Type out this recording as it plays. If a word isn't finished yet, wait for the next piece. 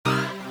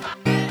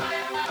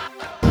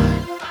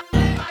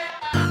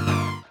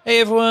Hey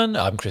everyone,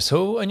 I'm Chris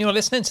Hall and you're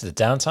listening to the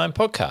Downtime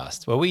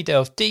Podcast, where we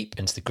delve deep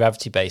into the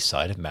gravity-based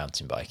side of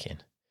mountain biking.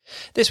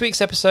 This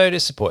week's episode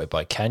is supported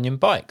by Canyon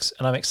Bikes,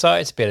 and I'm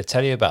excited to be able to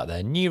tell you about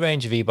their new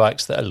range of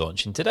e-bikes that are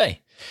launching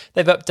today.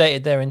 They've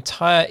updated their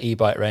entire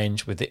e-bike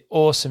range with the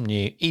awesome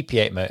new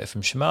EP8 motor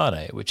from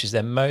Shimano, which is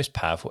their most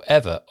powerful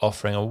ever,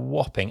 offering a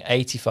whopping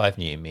 85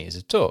 Nm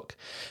of torque.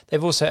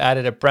 They've also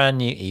added a brand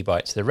new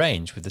e-bike to the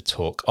range with the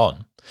Torque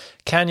On.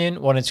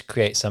 Canyon wanted to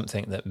create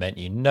something that meant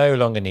you no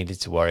longer needed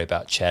to worry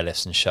about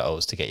chairlifts and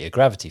shuttles to get your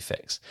gravity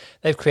fix.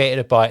 They've created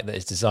a bike that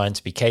is designed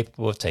to be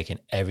capable of taking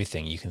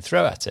everything you can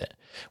throw at it.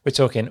 We're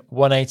talking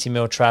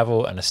 180mm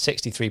travel and a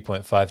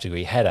 63.5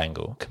 degree head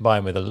angle,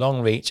 combined with a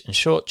long reach and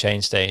short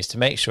chainstays to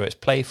make sure it's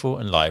playful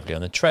and lively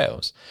on the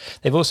trails.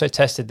 They've also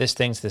tested this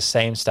thing to the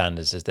same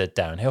standards as their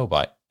downhill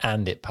bike,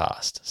 and it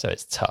passed, so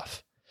it's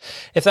tough.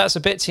 If that's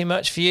a bit too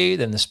much for you,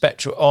 then the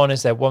Spectral On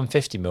is their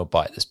 150mm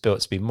bike that's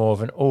built to be more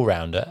of an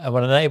all-rounder and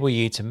will enable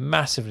you to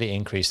massively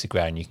increase the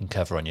ground you can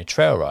cover on your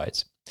trail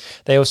rides.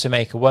 They also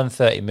make a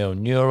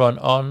 130mm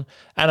Neuron On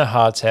and a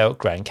hardtail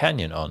Grand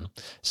Canyon On.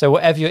 So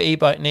whatever your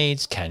e-bike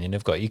needs, Canyon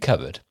have got you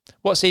covered.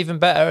 What's even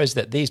better is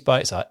that these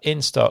bikes are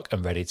in stock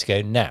and ready to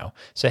go now,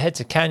 so head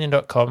to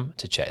canyon.com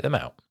to check them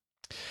out.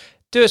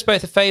 Do us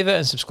both a favour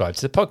and subscribe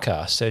to the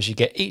podcast so as you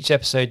get each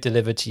episode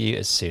delivered to you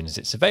as soon as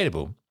it's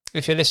available.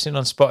 If you're listening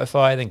on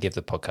Spotify, then give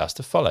the podcast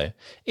a follow.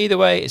 Either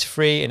way, it's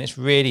free and it's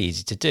really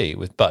easy to do,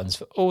 with buttons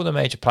for all the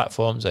major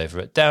platforms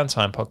over at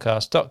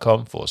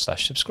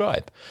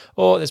downtimepodcast.com/subscribe.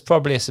 Or there's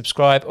probably a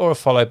subscribe or a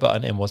follow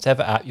button in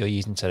whatever app you're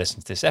using to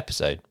listen to this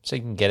episode, so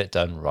you can get it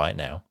done right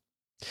now.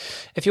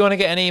 If you want to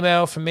get an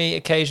email from me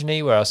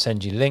occasionally where I'll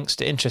send you links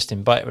to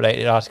interesting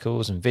bike-related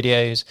articles and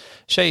videos,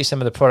 show you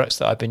some of the products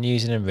that I've been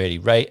using and really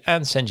rate,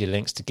 and send you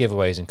links to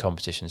giveaways and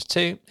competitions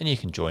too, then you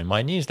can join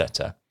my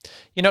newsletter.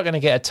 You're not going to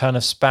get a ton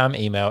of spam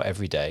email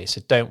every day,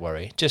 so don't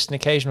worry, just an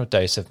occasional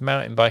dose of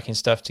mountain biking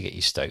stuff to get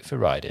you stoked for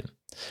riding.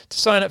 To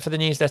sign up for the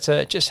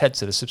newsletter, just head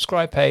to the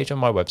subscribe page on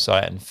my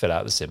website and fill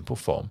out the simple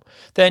form.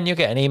 Then you'll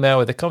get an email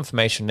with a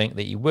confirmation link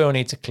that you will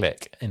need to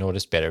click in order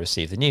to be able to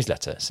receive the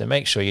newsletter, so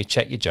make sure you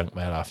check your junk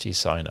mail after you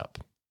sign up.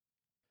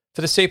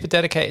 For the super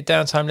dedicated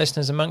Downtime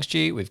listeners amongst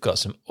you, we've got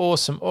some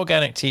awesome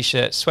organic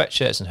t-shirts,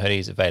 sweatshirts and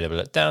hoodies available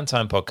at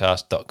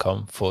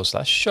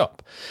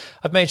downtimepodcast.com/shop.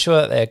 I've made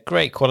sure that they're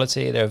great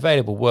quality, they're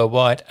available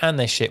worldwide, and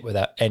they ship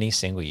without any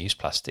single-use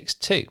plastics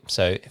too.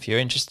 So if you're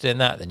interested in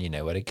that, then you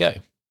know where to go.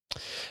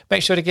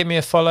 Make sure to give me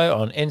a follow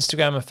on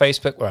Instagram and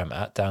Facebook, where I'm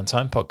at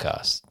Downtime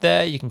Podcast.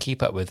 There you can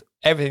keep up with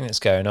everything that's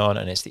going on,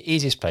 and it's the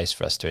easiest place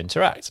for us to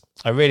interact.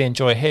 I really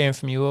enjoy hearing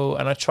from you all,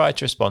 and I try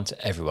to respond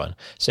to everyone.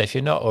 So if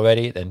you're not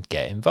already, then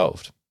get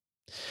involved.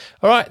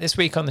 All right, this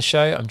week on the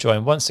show, I'm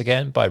joined once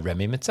again by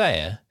Rémy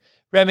Métailler.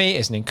 Rémy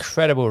is an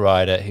incredible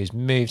rider who's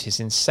moved his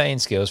insane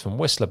skills from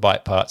Whistler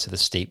Bike Park to the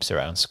steeps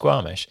around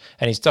Squamish,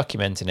 and he's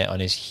documenting it on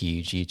his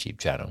huge YouTube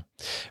channel.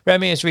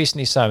 Rémy has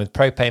recently signed with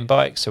Propane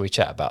Bikes, so we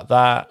chat about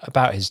that,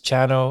 about his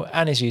channel,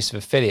 and his use of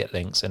affiliate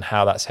links and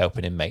how that's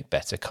helping him make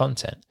better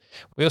content.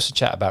 We also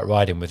chat about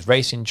riding with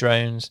racing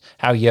drones,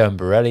 how Johan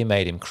Borelli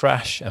made him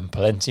crash, and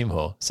plenty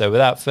more. So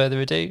without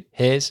further ado,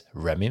 here's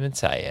Rémy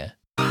Métailler.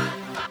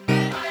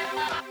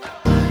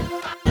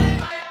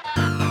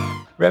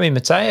 Rémy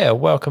Métailler,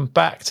 welcome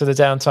back to the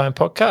Downtime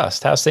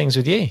Podcast. How's things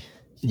with you?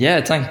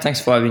 Yeah,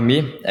 thanks for having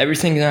me.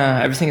 Everything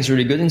is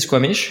really good in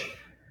Squamish.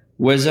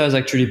 Weather is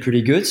actually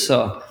pretty good,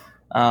 so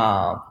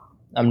I'm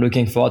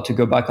looking forward to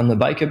go back on the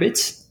bike a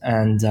bit.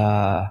 And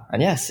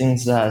yeah,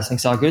 things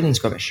are good in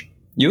Squamish.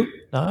 You?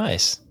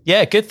 Nice.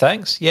 Yeah, good,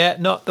 thanks. Yeah,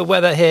 not the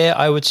weather here.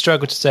 I would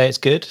struggle to say it's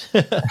good.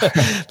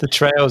 The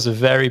trails are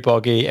very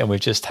boggy, and we've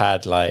just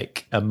had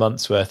like a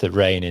month's worth of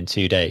rain in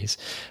 2 days.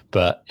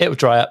 But it'll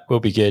dry up,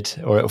 we'll be good,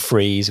 or it'll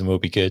freeze and we'll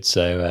be good.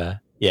 So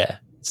yeah,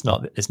 it's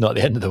not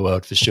the end of the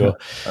world for sure.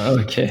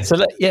 Okay. So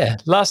yeah,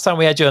 last time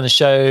we had you on the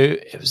show,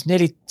 it was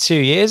nearly 2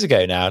 years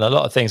ago now, and a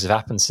lot of things have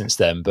happened since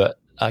then. But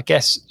I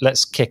guess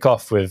let's kick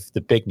off with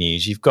the big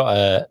news. You've got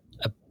a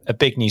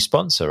big new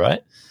sponsor,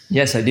 right?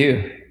 Yes, I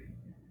do.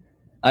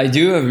 I'm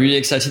really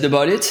excited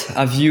about it.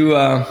 Have you,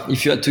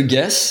 if you had to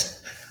guess,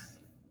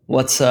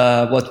 what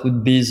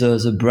would be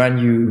the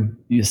brand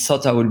you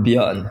thought I would be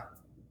on?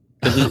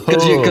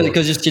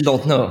 Because you still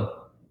don't know.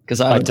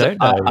 Because I don't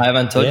know. I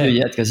haven't told you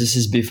yet, because this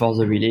is before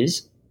the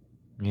release.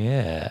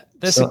 Yeah,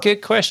 that's a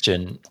good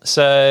question.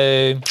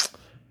 So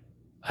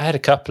I had a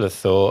couple of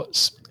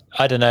thoughts.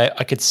 I don't know.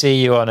 I could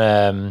see you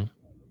on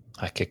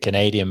like a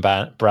Canadian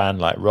brand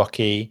like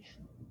Rocky,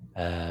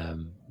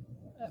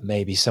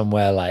 maybe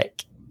somewhere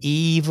like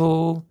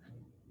Evil,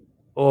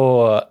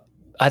 or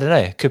I don't know,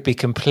 it could be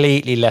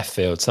completely left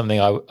field,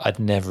 something I'd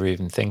never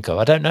even think of.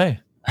 I don't know.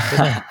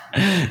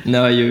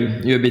 No,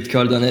 you're a bit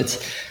cold on it.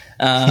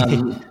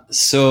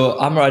 So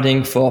I'm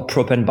riding for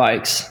Propane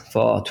Bikes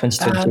for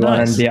 2021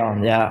 and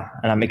beyond. Yeah,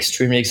 and I'm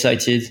extremely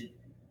excited.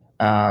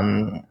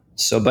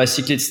 So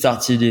basically it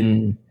started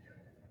in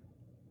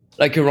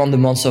like around the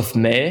month of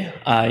May.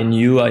 I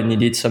knew I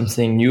needed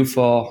something new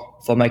for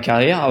my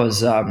career. I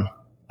was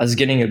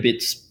getting a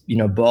bit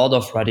bored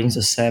of riding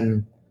the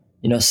same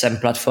same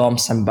platform,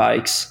 same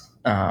bikes.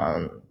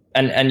 And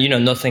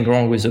nothing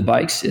wrong with the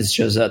bikes. It's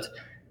just that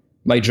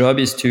my job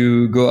is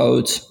to go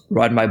out,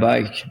 ride my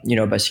bike,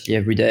 basically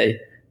every day,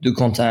 do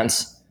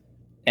content.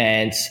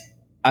 And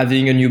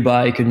having a new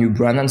bike, a new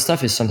brand and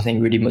stuff is something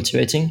really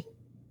motivating.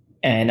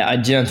 And I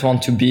didn't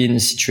want to be in a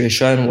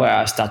situation where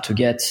I start to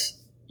get,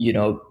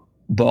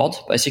 bored,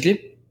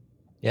 basically.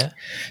 Yeah.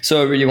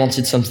 So I really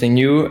wanted something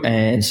new.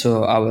 And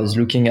so I was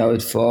looking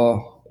out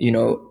for,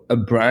 a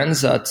brand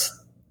that,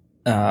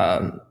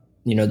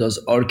 does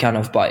all kind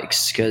of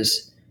bikes,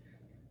 because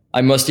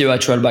I mostly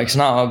ride trail bikes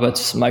now,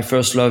 but my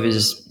first love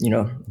is,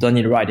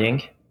 downhill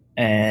riding.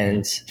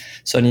 And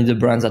so I need a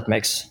brand that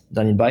makes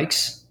downhill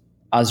bikes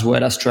as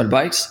well as trail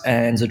bikes.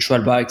 And the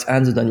trail bikes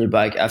and the downhill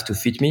bike have to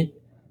fit me.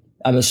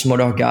 I'm a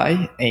smaller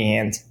guy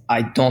and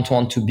I don't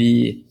want to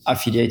be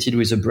affiliated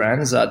with a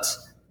brand that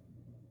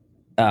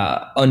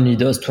only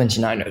does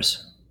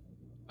 29ers.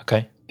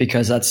 Okay.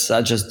 Because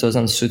that just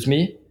doesn't suit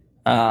me.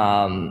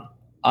 I'm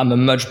a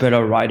much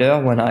better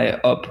rider when I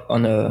up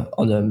on a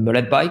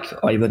mullet bike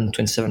or even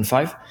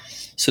 27.5.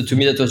 So to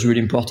me, that was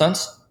really important.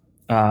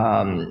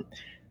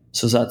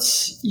 So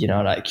that's,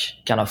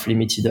 kind of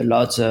limited a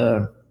lot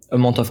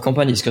amount of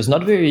companies, because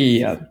not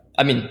very,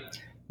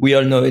 we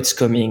all know it's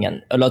coming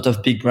and a lot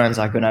of big brands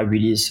are going to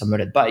release some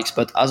mullet bikes.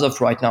 But as of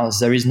right now,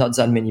 there is not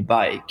that many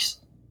bikes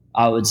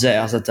out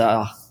there that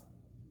are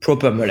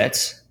proper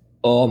mullets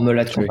or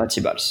mullet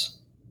compatibles.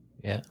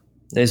 Yeah.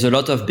 There's a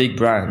lot of big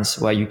brands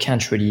where you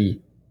can't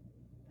really,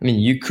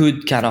 you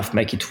could kind of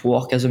make it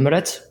work as a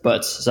mullet,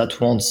 but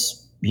that won't,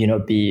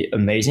 be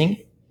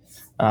amazing.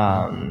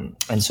 And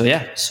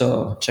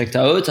so checked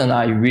out, and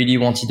I really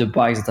wanted a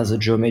bike that has a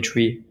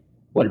geometry,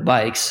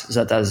 bikes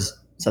that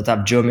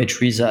have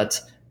geometry that,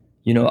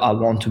 I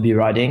want to be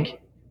riding.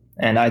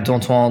 And I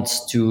don't want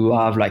to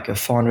have like a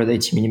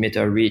 480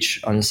 millimeter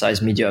reach on a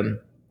size medium,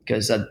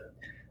 because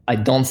I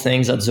don't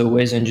think that's the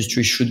way the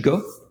industry should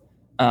go.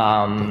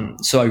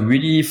 So I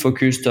really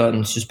focused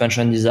on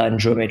suspension design,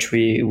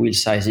 geometry, wheel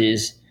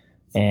sizes,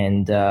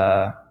 and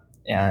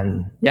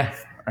then,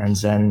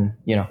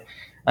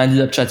 I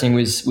ended up chatting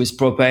with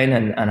Propane,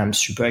 and I'm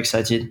super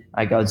excited.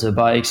 I got the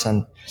bikes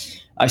and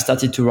I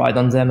started to ride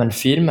on them and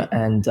film,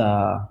 and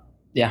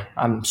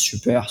I'm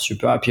super,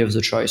 super happy with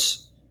the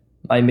choice.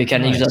 My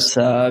mechanic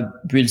that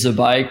built the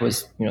bike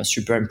was,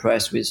 super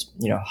impressed with,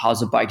 how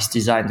the bike's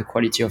designed, the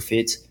quality of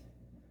it.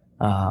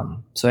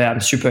 I'm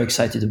super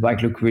excited. The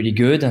bike looked really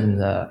good,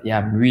 and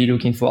I'm really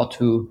looking forward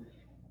to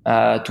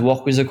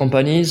work with the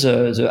company.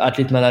 The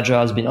athlete manager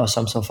has been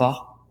awesome so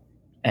far,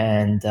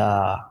 and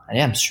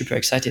I'm super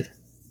excited.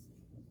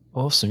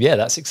 Awesome. Yeah,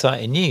 that's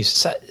exciting news.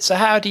 So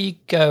how do you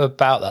go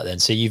about that then?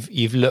 So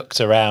you've looked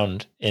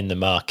around in the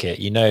market,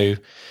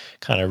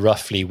 kind of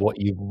roughly what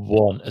you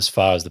want as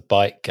far as the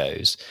bike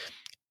goes.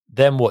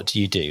 Then what do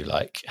you do?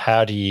 Like,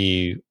 how do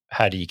you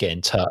get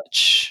in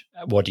touch?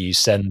 What do you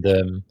send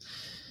them?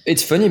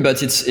 It's funny,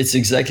 but it's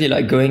exactly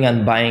like going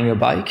and buying a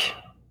bike.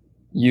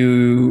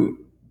 You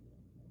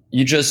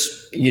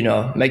just,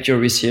 make your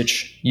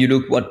research. You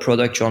look what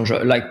product you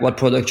enjoy, like what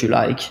product you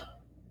like,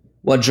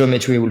 what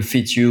geometry will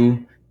fit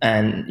you,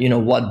 and,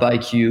 what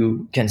bike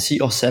you can see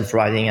yourself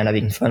riding and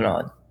having fun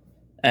on.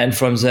 And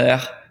from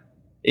there,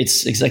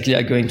 it's exactly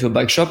like going to a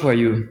bike shop where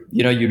you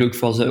look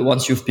for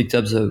once you've picked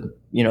up the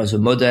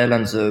model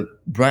and the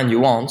brand you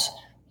want,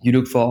 you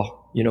look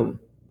for,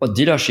 what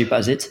dealership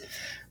has it.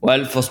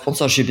 Well, for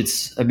sponsorship,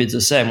 it's a bit the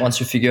same. Once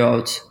you figure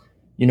out,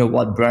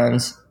 what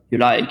brands you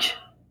like,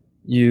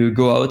 you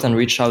go out and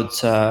reach out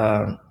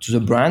to the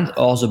brand,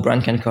 or the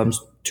brand can come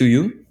to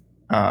you.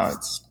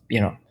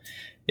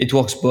 It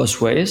works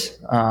both ways.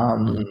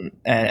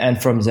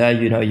 And from there,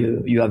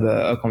 you have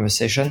a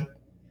conversation.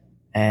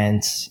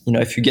 And,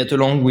 if you get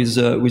along with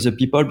the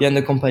people behind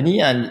the company,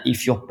 and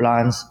if your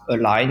plans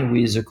align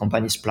with the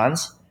company's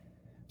plans,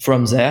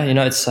 from there,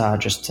 it's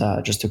just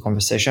a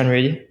conversation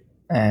really.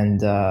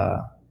 And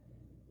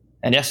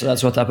so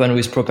that's what happened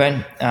with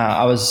Propane.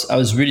 I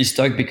was really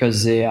stuck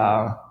because they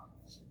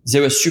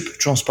were super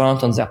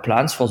transparent on their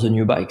plans for the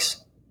new bikes.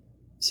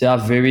 They are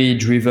very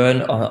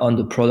driven on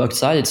the product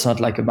side. It's not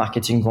like a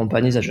marketing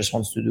company that just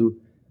wants to do,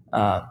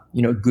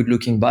 good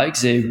looking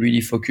bikes. They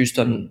really focused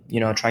on,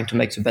 trying to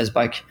make the best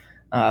bike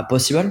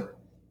possible.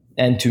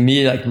 And to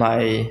me, like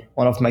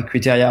one of my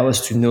criteria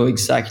was to know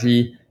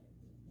exactly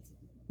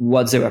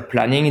what they were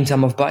planning in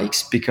terms of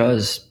bikes,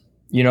 because,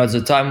 at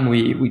the time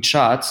we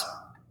chat,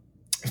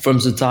 from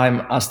the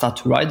time I start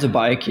to ride the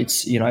bike,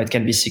 it's, it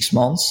can be 6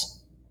 months.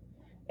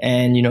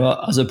 And,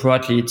 as a pro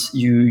athlete,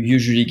 you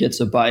usually get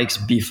the bikes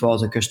before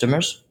the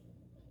customers.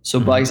 So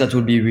bikes that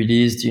will be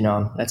released,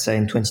 let's say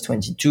in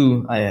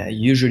 2022,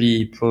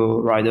 usually pro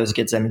riders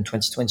get them in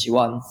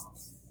 2021.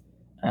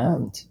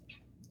 And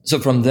so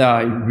from there,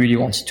 I really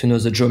wanted to know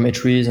the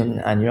geometries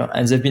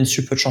and they've been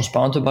super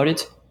transparent about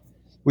it,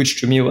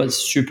 which to me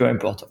was super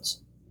important.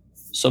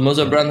 Some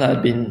other brand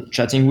I've been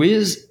chatting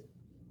with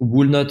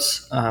will not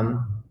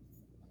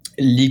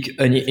leak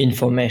any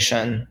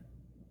information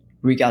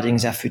regarding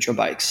their future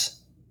bikes,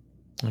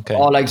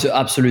 or like the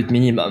absolute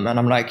minimum. And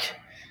I'm like,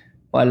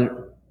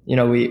 well,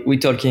 we're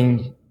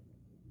talking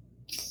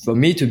for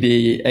me to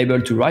be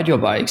able to ride your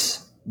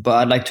bikes, but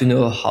I'd like to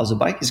know how the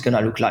bike is going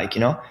to look like,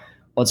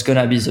 what's going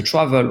to be the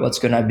travel, what's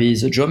going to be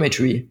the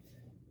geometry.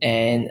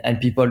 And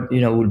people,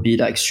 will be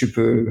like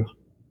super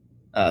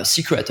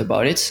secret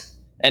about it.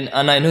 And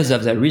I know they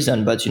have their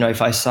reason, but,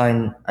 if I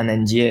sign an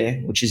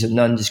NDA, which is a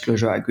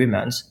non-disclosure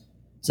agreement,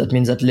 that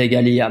means that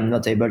legally I'm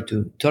not able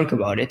to talk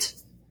about it.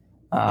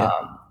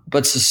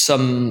 But so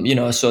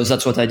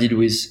that's what I did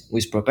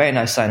with Propane.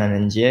 I signed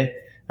an NDA,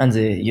 and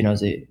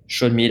they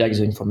showed me like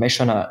the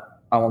information I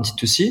wanted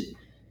to see.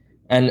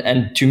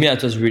 And to me,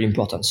 that was really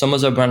important. Some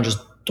other brands just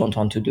don't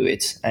want to do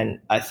it. And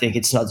I think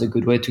it's not a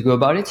good way to go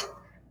about it.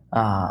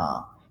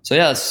 So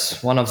yeah,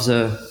 it's one of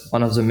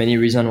the many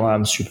reasons why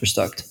I'm super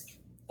stoked.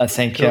 I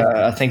think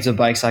the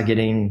bikes are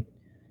getting,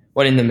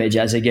 well, in the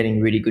media, they're getting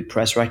really good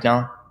press right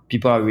now.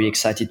 People are really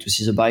excited to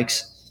see the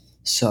bikes.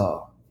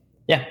 So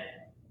yeah,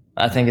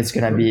 I think it's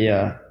going to be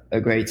a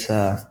great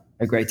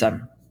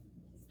time.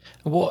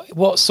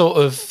 What sort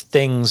of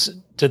things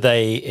do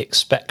they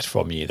expect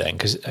from you then?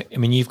 Because I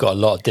mean, you've got a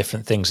lot of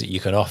different things that you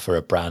can offer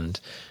a brand,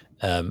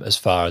 as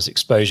far as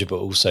exposure, but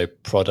also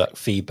product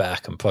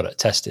feedback and product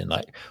testing.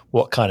 Like,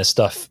 what kind of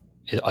stuff,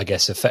 I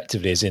guess,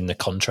 effectively is in the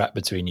contract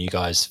between you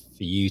guys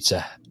for you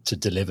to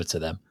deliver to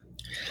them?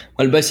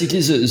 Well,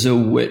 basically, the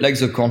way, like,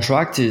 the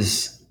contract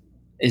is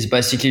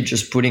basically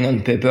just putting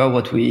on paper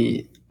what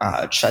we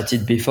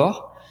chatted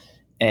before.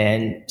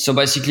 And so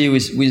basically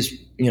with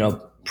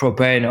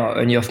Propane or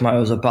any of my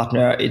other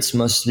partner, it's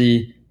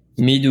mostly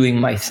me doing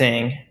my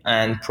thing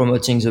and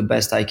promoting the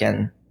best I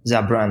can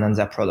their brand and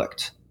their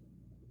product.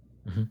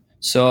 Mm-hmm.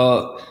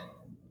 So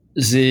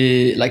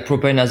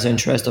Propane has the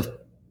interest of,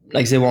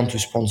 like, they want to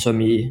sponsor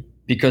me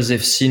because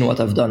they've seen what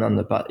I've done in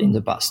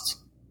the past.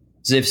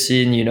 They've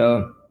seen,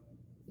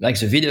 like,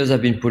 the videos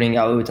I've been putting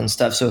out and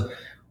stuff. So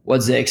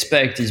what they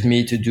expect is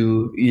me to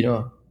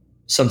do,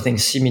 something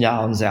similar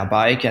on their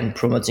bike and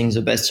promoting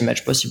the best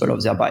image possible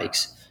of their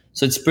bikes.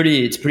 So it's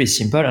pretty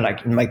simple. And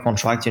like in my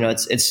contract,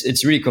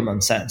 it's really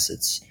common sense.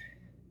 It's,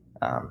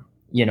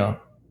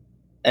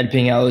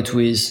 helping out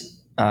with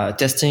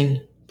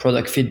testing,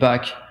 product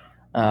feedback,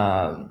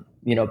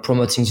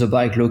 promoting the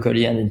bike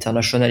locally and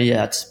internationally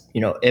at,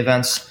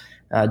 events,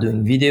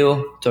 doing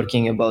video,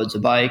 talking about the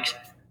bike,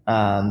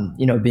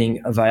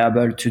 being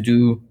available to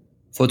do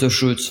photo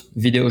shoots,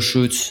 video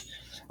shoots,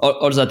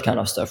 all that kind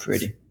of stuff,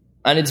 really.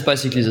 And it's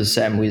basically the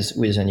same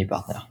with any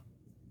partner.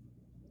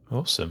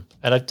 Awesome.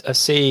 And I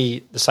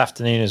see this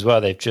afternoon as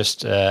well, they've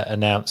just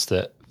announced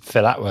that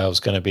Phil Atwell's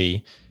going to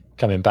be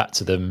coming back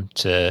to them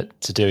to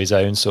do his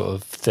own sort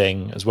of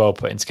thing as well,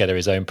 putting together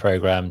his own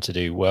program to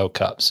do World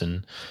Cups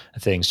and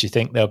things. Do you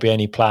think there'll be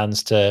any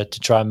plans to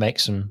try and make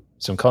some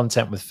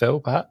content with Phil,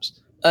 perhaps?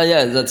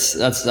 Yeah, that's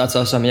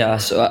awesome. Yeah.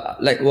 So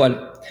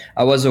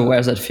I was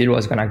aware that Phil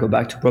was going to go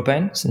back to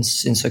Propane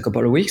since a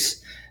couple of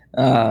weeks.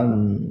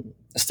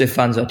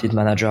 Stefan, the lead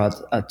manager,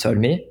 had told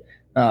me.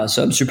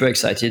 So I'm super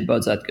excited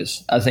about that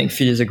because I think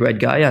Phil is a great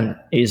guy and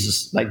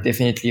he's like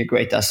definitely a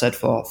great asset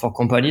for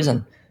companies,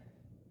 and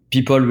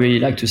people really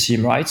like to see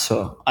him ride.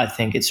 So I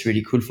think it's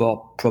really cool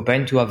for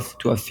Propane to have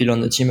Phil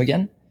on the team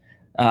again.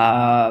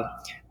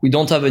 We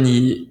don't have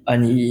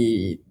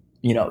any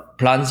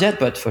plans yet,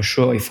 but for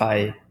sure, if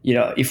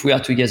we are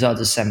together at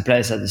the same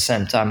place at the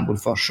same time, we'll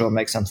for sure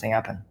make something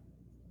happen.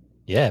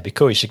 Yeah, it'd be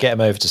cool. You should get him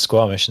over to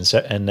Squamish and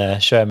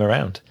show him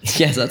around.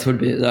 Yeah, that'll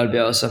be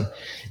awesome.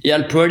 Yeah,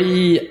 I'll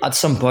probably at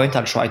some point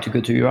I'll try to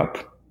go to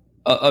Europe.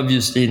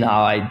 Obviously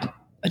now I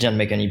didn't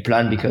make any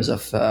plan because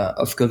of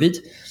COVID,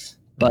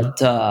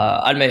 but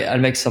I'll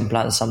make some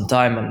plans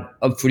sometime and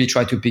hopefully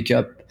try to pick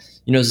up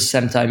the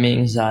same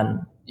timings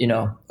and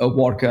a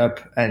World Cup,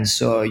 and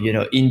so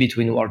in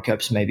between World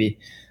Cups maybe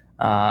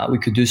we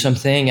could do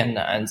something,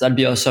 and that'd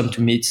be awesome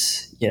to meet.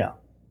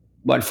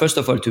 First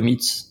of all, to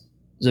meet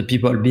the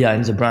people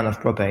behind the brand of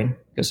Propane,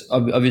 because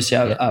obviously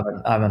I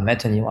haven't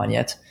met anyone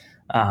yet.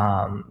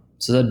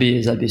 So that'd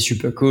be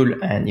super cool,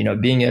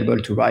 and being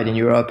able to ride in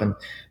Europe and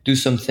do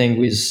something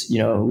with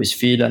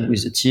Phil and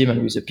with the team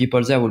and with the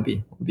people there would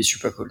be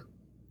super cool.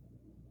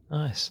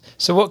 Nice.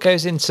 So what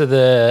goes into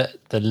the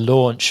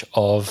launch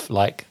of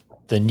like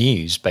the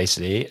news,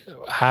 basically?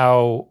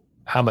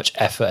 How much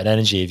effort and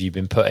energy have you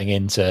been putting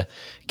into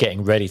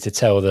getting ready to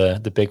tell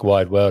the big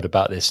wide world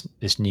about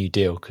this new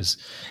deal? Because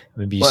I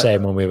remember you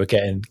saying when we were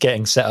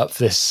getting set up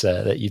for this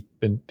that you've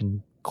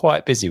been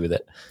quite busy with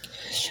it.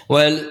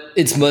 Well,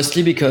 it's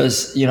mostly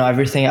because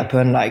everything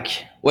happened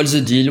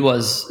the deal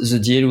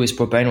with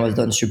Propane was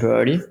done super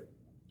early.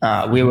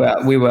 We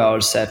were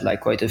all set like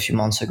quite a few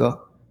months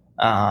ago.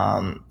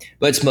 But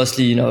it's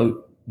mostly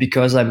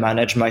because I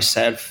manage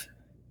myself.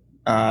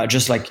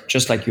 Just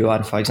like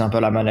Johan, for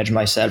example, I manage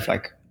myself,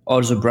 like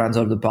all the brands,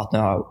 all the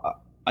partners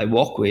I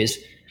work with.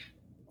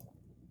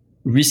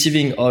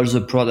 Receiving all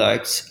the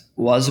products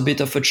was a bit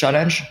of a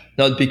challenge,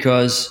 not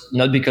because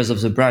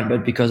of the brand,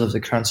 but because of the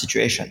current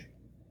situation.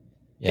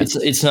 Yeah.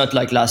 It's not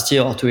like last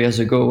year or 2 years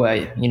ago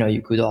where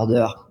you could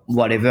order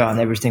whatever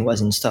and everything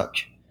was in stock.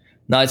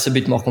 Now it's a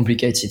bit more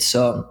complicated.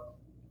 So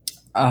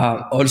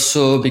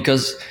Also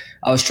because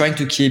I was trying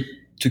to keep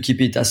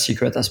it as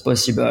secret as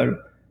possible.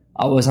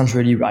 I wasn't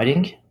really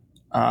writing.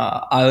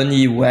 I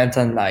only went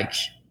and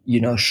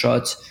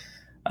shot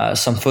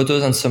some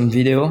photos and some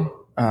video,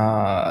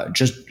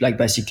 just like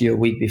basically a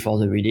week before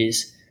the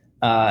release.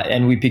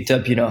 And we picked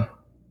up,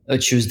 a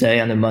Tuesday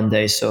and a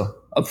Monday. So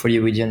hopefully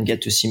we didn't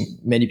get to see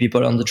many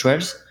people on the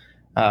trails.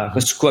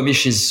 Because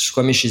Squamish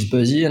is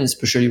busy, and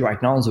especially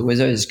right now, the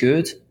weather is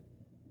good.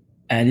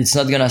 And it's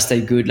not going to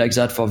stay good like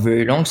that for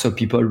very long. So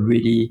people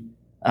really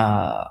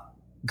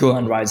go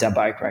and ride their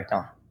bike right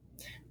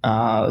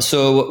now.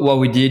 So what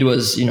we did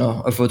was,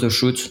 a photo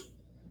shoot.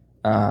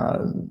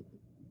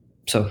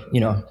 So,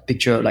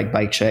 picture like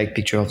bike check,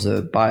 picture of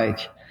the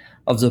bike,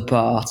 of the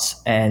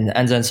parts, and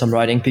then some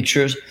riding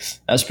pictures.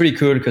 That's pretty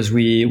cool because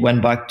we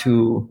went back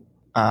to,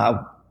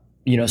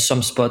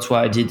 some spots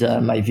where I did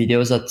my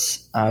videos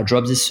that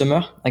dropped this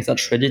summer, like that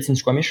shredded in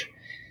Squamish.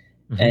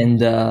 Mm-hmm.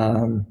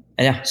 And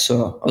yeah,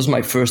 so it was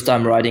my first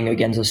time riding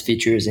against those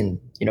features in,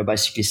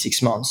 basically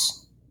 6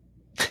 months.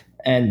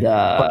 And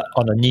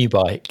on a new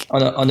bike,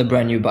 on a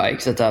brand new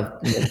bike that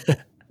I've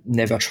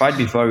never tried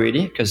before,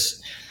 really,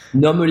 because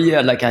normally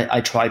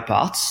I try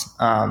parts,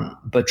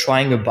 but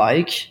trying a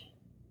bike,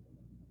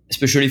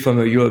 especially from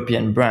a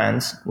European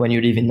brand, when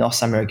you live in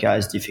North America,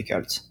 is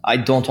difficult. I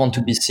don't want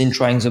to be seen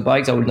trying the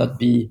bike. That would not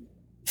be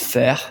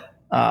fair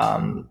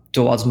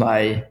towards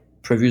my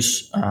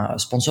previous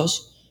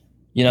sponsors.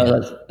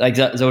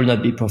 That would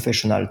not be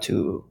professional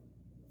to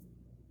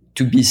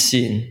be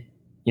seen,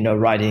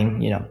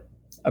 riding,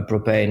 a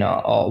propane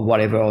or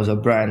whatever other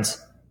brands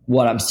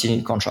while I'm still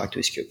in contract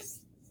with Cube.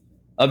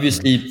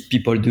 Obviously,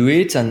 people do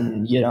it,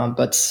 and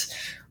but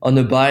on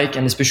a bike,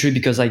 and especially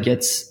because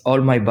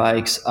all my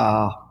bikes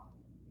are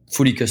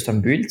fully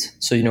custom built.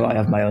 So I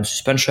have my own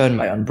suspension,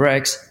 my own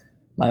brakes,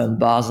 my own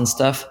bars and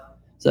stuff.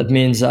 That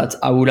means that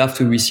I would have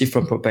to receive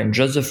from Propane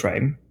just the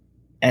frame,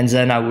 and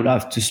then I would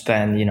have to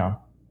spend the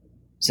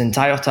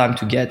entire time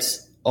to get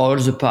all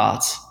the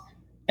parts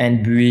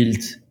and build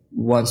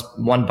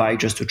one bike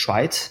just to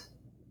try it.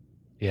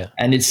 Yeah,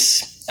 and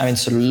it's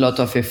a lot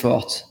of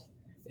effort.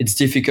 It's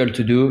difficult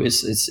to do.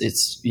 It's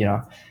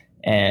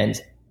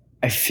and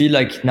I feel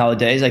like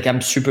nowadays,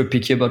 I'm super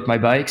picky about my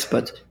bikes,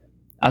 but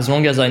as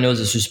long as I know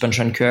the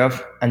suspension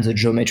curve and the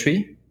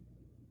geometry,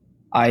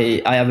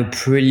 I have a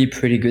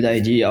pretty good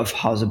idea of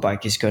how the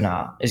bike is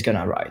gonna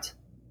ride.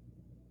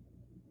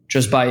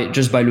 Just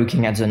by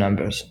looking at the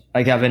numbers.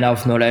 I have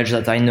enough knowledge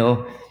that I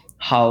know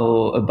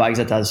how a bike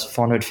that has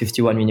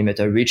 451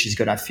 millimeter reach is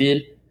gonna feel.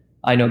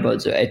 I know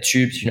about the head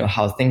tubes,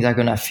 how things are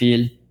gonna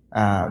feel,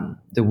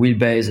 the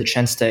wheelbase, the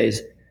chain stays.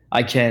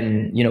 I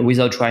can,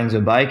 without trying the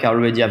bike, I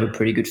already have a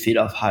pretty good feel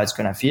of how it's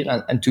gonna feel.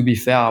 And to be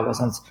fair, I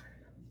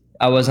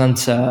wasn't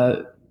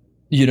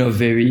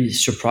very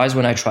surprised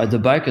when I tried the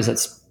bike, because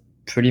that's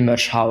pretty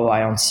much how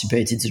I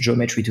anticipated the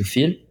geometry to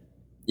feel.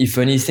 If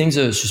anything,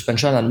 the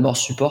suspension had more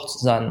support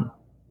than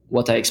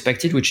what I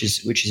expected, which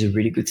is a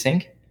really good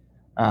thing.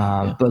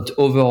 But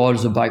overall,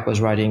 the bike was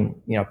riding,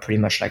 pretty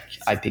much like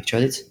I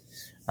pictured it.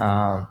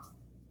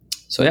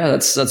 So yeah,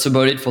 that's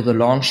about it for the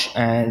launch.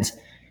 And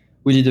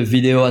we did a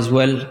video as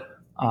well.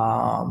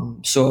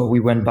 So we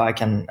went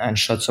back and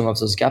shot some of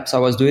those gaps I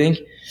was doing.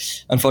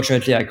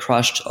 Unfortunately, I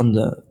crashed on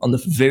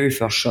the very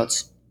first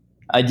shot.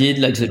 I did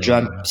the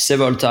jump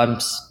several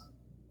times,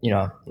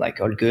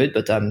 all good,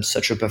 but I'm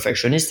such a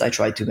perfectionist. I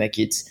tried to make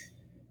it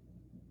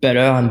better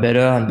and better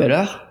and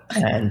better,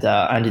 and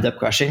I ended up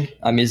crashing.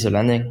 I missed the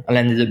landing. I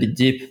landed a bit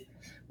deep,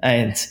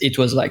 and it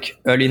was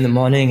early in the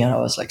morning, and I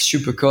was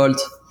super cold.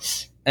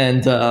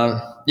 And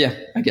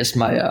I guess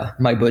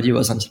my body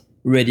wasn't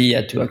ready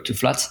yet to work too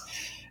flat.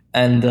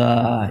 And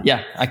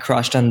I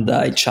crashed, and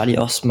I charlie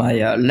horsed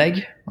my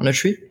leg on a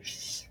tree.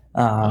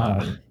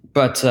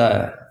 But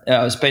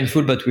it was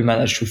painful, but we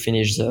managed to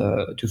finish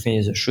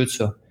the shoot.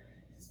 So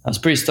I was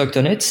pretty stoked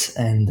on it,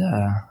 and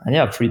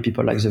hopefully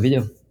people like the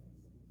video.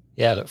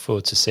 Yeah, I look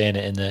forward to seeing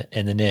it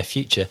in the near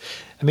future.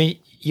 I mean,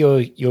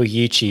 your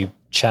YouTube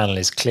channel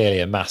is clearly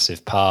a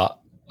massive part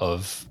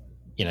of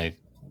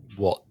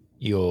what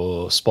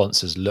your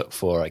sponsors look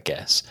for, I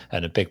guess,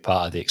 and a big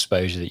part of the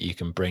exposure that you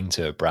can bring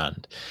to a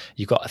brand.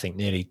 You've got, I think,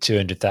 nearly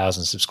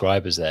 200,000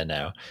 subscribers there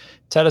now.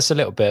 Tell us a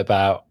little bit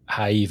about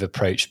how you've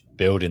approached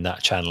building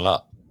that channel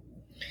up.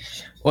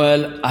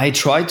 Well, I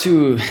try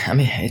to,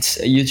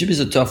 YouTube is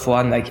a tough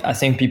one. I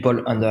think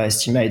people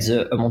underestimate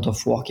the amount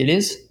of work it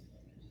is,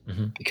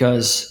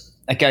 because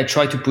I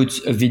try to put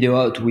a video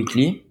out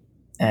weekly,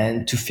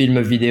 and to film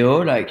a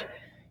video,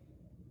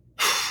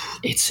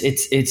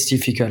 it's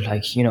difficult.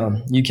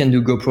 You can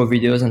do GoPro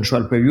videos and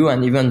trial preview,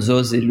 and even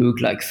though they look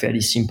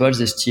fairly simple,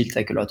 they still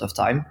take a lot of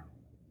time.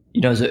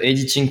 The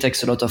editing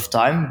takes a lot of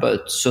time,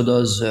 but so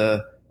does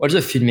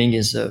the filming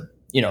is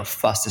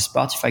fastest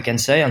part, if I can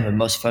say, and the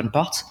most fun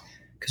part,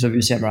 because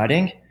obviously I'm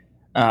riding.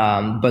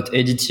 But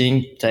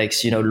editing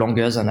takes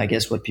longer than I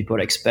guess what people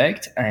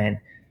expect, and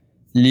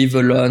leave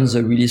alone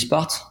the release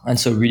part. And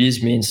so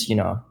release means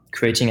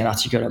creating an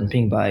article on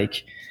Pink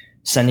Bike,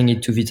 sending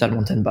it to Vital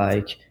Mountain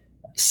Bike,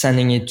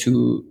 sending it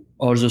to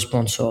all the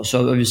sponsors.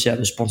 So obviously I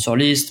have a sponsor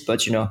list,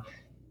 but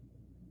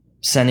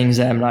sending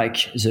them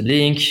like the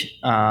link,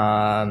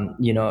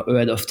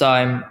 ahead of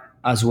time,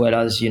 as well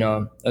as, a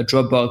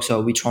Dropbox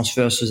or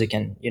WeTransfer so they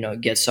can,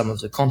 get some of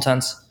the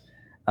content.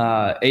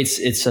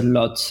 It's a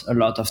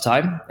lot of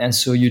time. And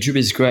so YouTube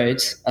is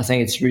great. I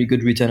think it's really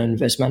good return on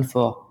investment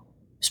for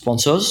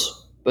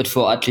sponsors, but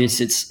for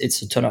athletes,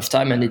 it's a ton of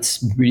time, and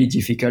it's really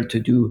difficult to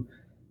do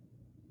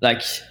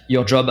like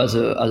your job as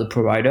a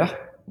provider,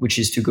 which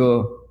is to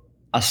go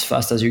as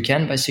fast as you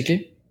can,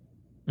 basically.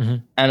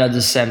 And at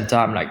the same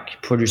time,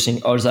 like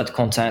producing all that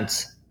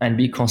content and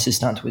be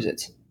consistent with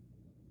it.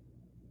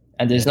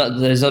 And there's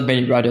not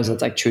many riders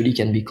that actually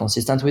can be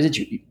consistent with it.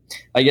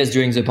 I guess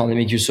during the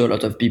pandemic, you saw a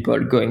lot of people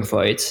going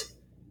for it,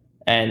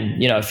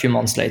 and a few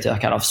months later,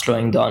 kind of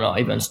slowing down or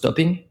even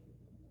stopping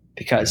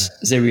because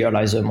they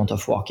realize the amount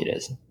of work it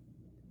is.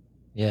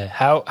 Yeah.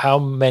 How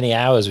many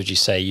hours would you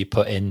say you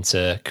put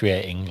into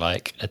creating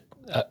like a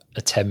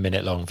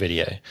 10-minute long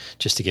video,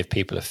 just to give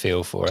people a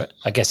feel for it?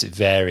 I guess it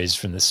varies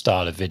from the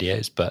style of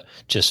videos, but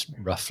just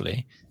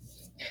roughly.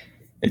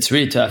 It's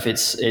really tough.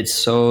 It's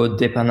so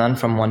dependent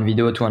from one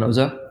video to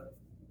another.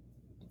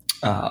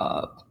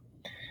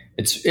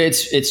 It's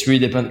really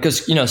dependent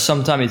because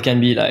sometimes it can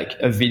be like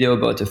a video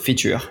about a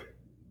feature,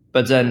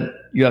 but then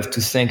you have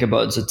to think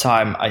about the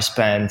time I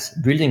spent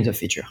building the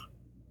feature.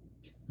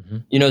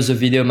 The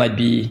video might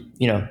be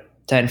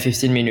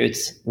 10-15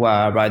 minutes where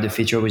I write the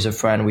feature with a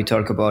friend, we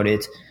talk about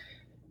it,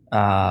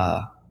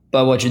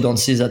 but what you don't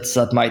see is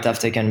that might have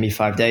taken me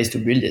 5 days to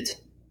build it.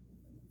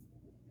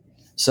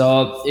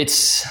 So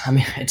it's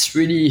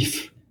really,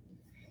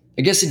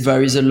 I guess it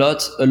varies a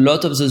lot. A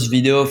lot of those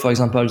videos, for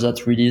example,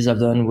 that release I've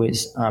done with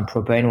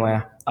Propane,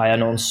 where I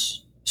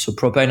announce, so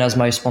Propane as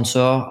my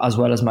sponsor, as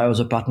well as my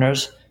other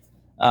partners.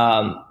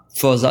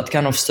 For that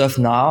kind of stuff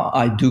now,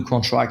 I do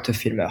contract a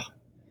filmer.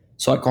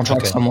 So I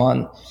contract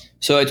someone.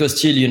 So it was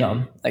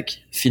still, like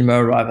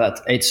filmer arrive at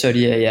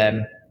 8:30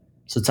 a.m.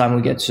 So the time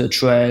we get to the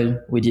trail,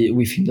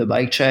 we film the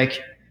bike check,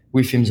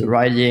 we film the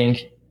riding,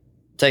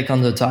 take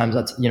on the time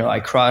that, I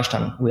crashed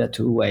and we had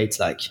to wait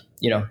like,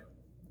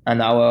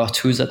 an hour or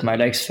two that my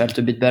legs felt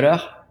a bit better.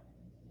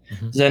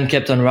 Then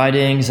kept on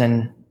riding,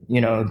 then,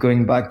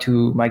 going back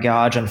to my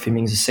garage and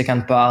filming the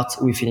second part.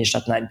 We finished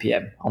at 9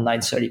 p.m. or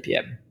 9:30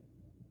 p.m.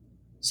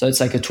 So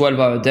it's like a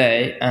 12-hour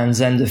day. And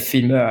then the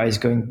filmer is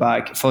going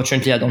back.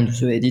 Fortunately, I don't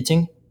do the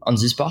editing on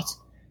this part.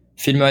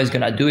 Filmer is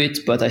going to do it,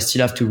 but I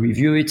still have to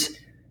review it.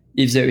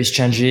 If there is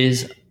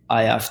changes,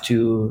 I have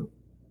to,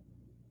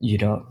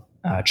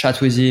 chat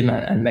with him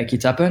and make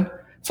it happen.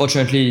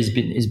 Fortunately,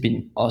 it's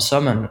been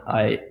awesome, and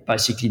I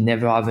basically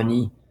never have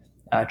any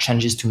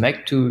changes to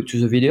make to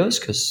the videos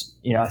because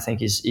I think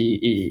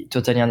he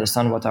totally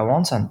understands what I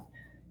want, and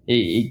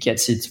he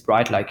gets it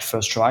right like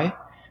first try.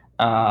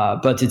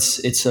 But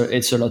it's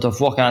a lot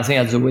of work, and I think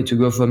that's the way to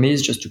go for me,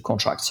 is just to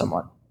contract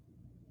someone.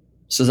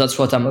 So that's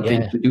what I'm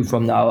hoping to do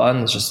from now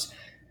on, is just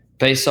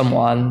pay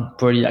someone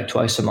probably like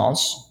twice a month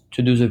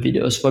to do the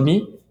videos for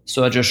me.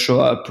 So I just show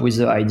up with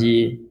the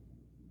ID,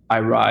 I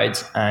ride,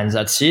 and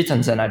that's it.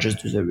 And then I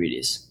just do the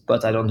release,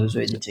 but I don't do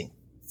the editing.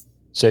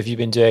 So have you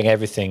been doing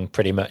everything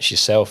pretty much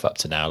yourself up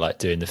to now, like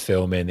doing the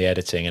filming, the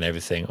editing and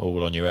everything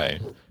all on your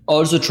own?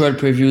 All the trail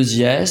previews,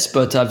 yes,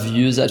 but I've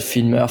used that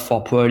filmer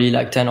for probably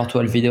like 10 or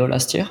 12 videos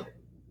last year.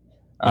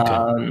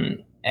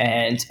 Okay.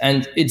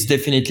 And it's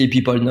definitely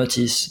people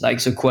notice,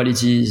 like the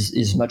quality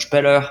is much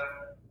better.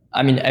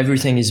 I mean,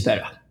 everything is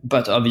better,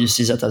 but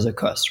obviously that has a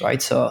cost,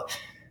 right? So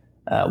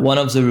one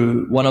of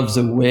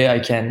the way I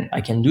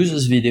can do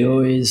this video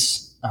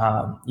is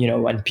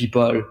when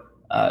people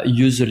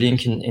use the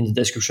link in the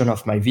description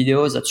of my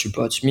videos, that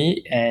supports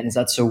me, and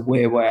that's a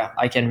way where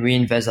I can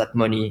reinvest that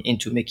money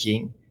into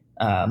making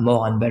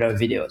more and better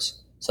videos.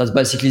 So that's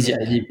basically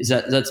the idea.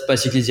 That's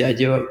basically the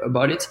idea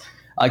about it.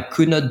 I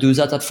could not do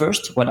that at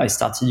first when I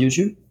started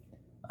YouTube,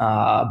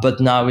 but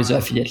now with the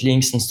affiliate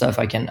links and stuff,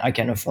 I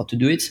can afford to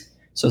do it.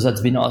 So that's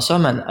been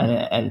awesome,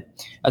 and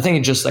I think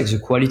it's just like the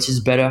quality is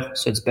better,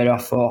 so it's better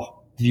for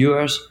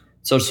viewers.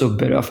 It's also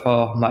better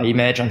for my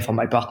image and for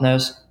my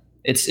partners.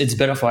 It's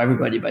better for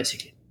everybody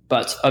basically.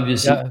 But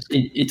obviously,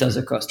 it has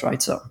a cost,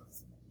 right? So.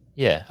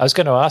 Yeah, I was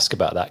going to ask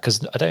about that because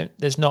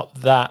there's not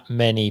that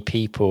many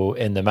people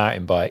in the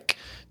mountain bike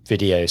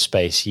video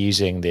space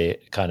using the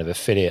kind of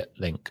affiliate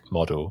link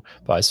model,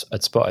 but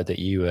I'd spotted that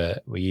you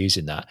were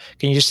using that.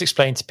 Can you just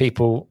explain to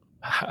people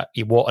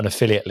what an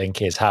affiliate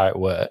link is, how it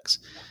works?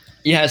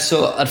 Yeah,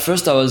 so at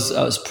first I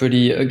was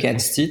pretty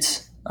against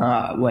it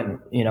when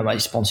my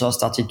sponsor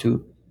started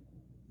to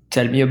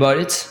tell me about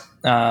it.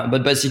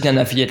 But basically, an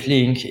affiliate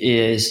link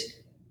is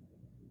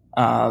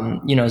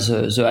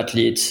the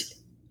athlete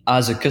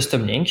has a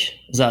custom link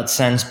that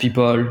sends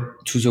people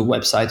to the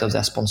website of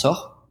their sponsor.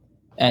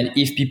 And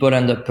if people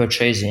end up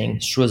purchasing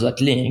through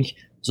that link,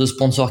 the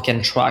sponsor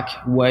can track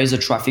where is the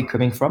traffic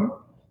coming from.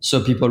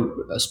 So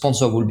a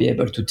sponsor will be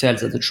able to tell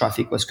that the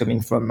traffic was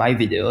coming from my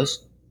videos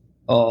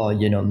or,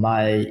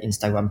 my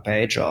Instagram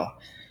page or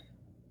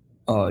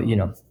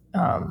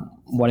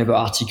whatever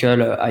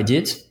article I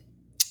did.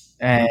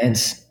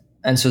 And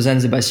And so then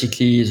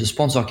the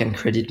sponsor can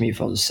credit me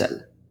for the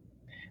sale.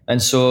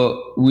 And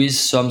so with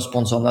some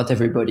sponsor, not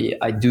everybody,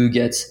 I do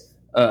get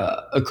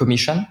a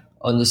commission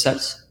on the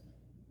sales.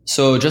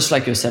 So just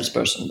like a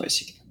salesperson,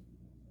 basically.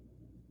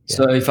 Yeah.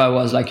 So if I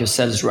was like a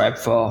sales rep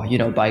for,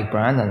 bike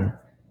brand, and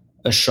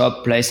a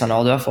shop place an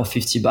order for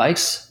 50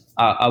 bikes,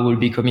 I will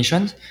be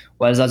commissioned.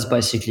 Well, that's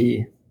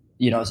basically,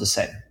 the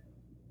same.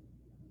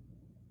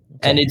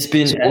 Okay. And it's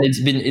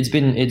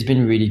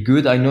been really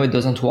good. I know it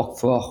doesn't work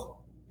for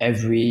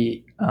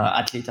every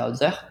athlete out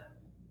there,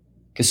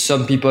 because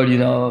some people,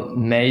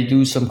 may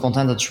do some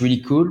content that's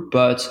really cool,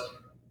 but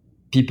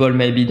people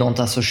maybe don't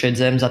associate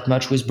them that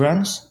much with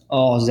brands,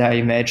 or their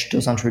image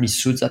doesn't really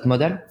suit that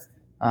model.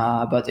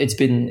 But it's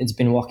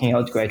been working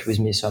out great with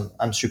me, so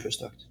I'm super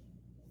stoked.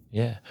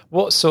 Yeah.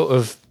 What sort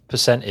of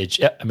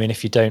percentage? I mean,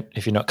 if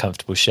you're not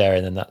comfortable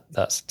sharing, then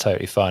that's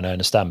totally fine. I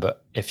understand.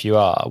 But if you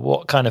are,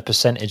 what kind of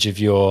percentage of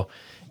your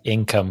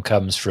income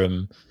comes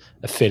from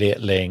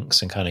affiliate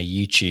links and kind of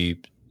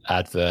YouTube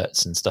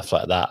adverts and stuff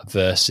like that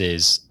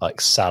versus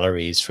like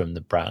salaries from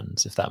the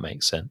brands, if that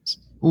makes sense?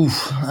 I'll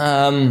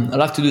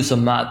have to do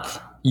some math.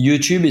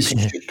 YouTube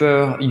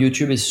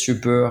is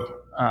super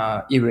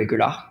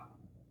irregular,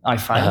 I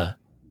find. Uh-huh.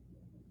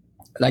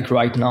 Like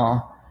right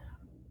now,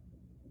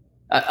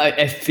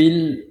 I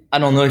feel, I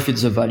don't know if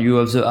it's the value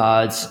of the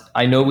ads.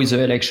 I know with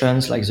the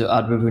elections, like the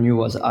ad revenue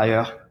was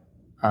higher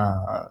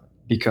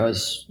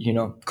because,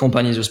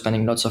 companies were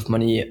spending lots of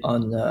money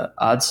on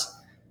ads.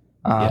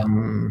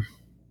 I'd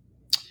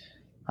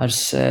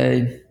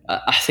say,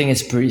 I think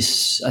it's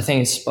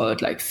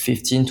about like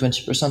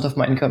 15-20% of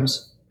my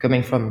incomes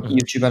coming from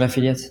YouTube and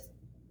affiliate.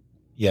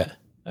 Yeah.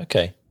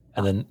 Okay.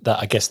 And then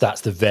I guess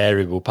that's the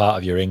variable part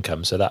of your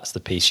income. So that's the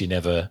piece you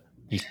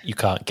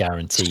can't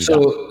guarantee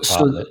that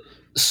part of it.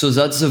 So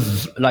that's the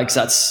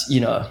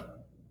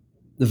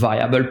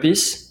variable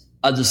piece.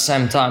 At the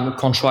same time, a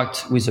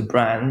contract with a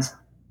brand,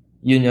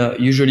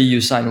 usually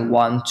you sign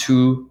 1,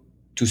 2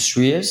 to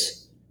 3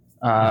 years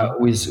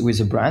with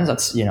a brand.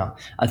 That's,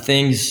 I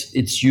think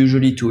it's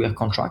usually 2-year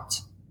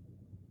contract.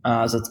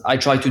 That I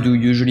try to do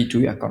usually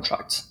 2-year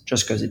contracts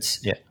just because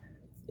it's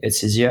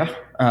easier.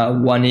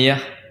 1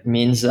 year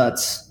means that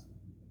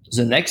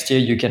the next year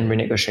you can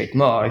renegotiate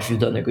more if you've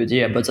done a good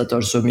year, but that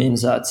also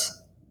means that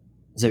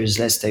there is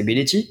less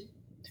stability.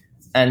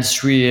 And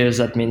 3 years,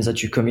 that means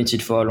that you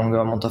committed for a longer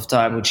amount of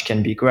time, which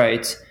can be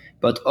great.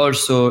 But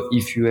also,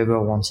 if you ever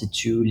wanted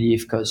to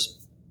leave because,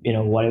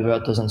 whatever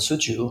doesn't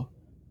suit you,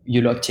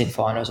 you locked in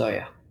for another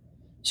year.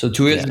 So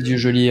 2 years is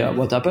usually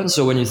what happens.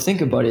 So when you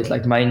think about it,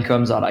 like my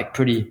incomes are like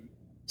pretty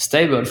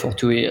stable for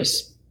 2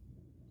 years,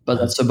 but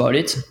that's about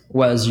it.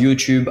 Whereas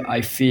YouTube,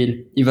 I feel,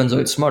 even though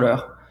it's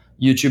smaller,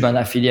 YouTube and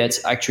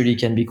affiliates actually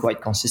can be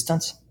quite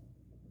consistent.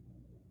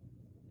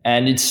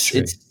 And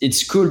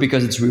it's cool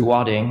because it's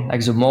rewarding.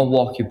 Like the more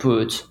work you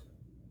put,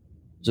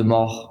 the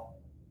more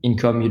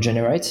income you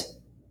generate.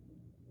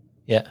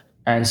 Yeah.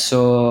 And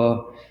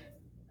so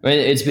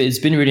it's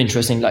been really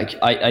interesting. Like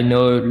I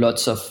know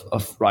lots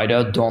of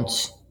riders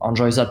don't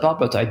enjoy that part,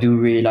 but I do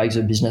really like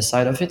the business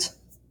side of it.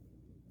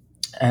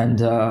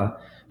 And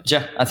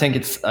I think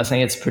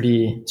it's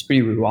pretty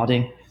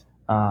rewarding.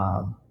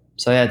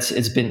 So yeah,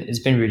 it's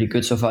been really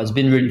good so far. It's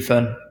been really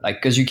fun. Like,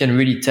 because you can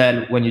really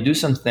tell when you do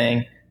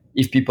something,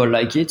 if people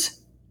like it,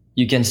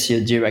 you can see a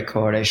direct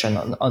correlation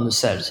on the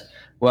sales.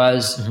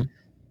 Whereas,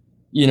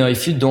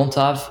 if you don't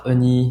have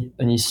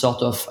any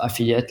sort of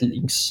affiliate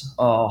links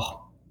or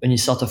any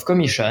sort of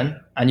commission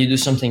and you do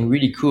something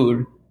really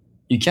cool,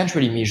 you can't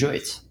really measure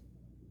it.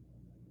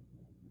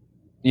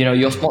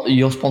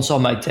 Your sponsor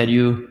might tell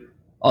you,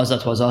 "Oh,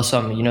 that was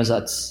awesome.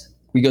 That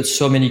we got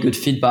so many good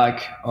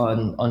feedback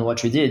on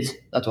what we did.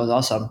 That was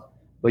awesome."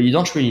 But you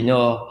don't really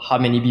know how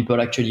many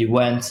people actually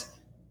went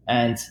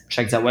and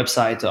checked their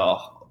website or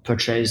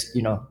purchased,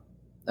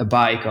 a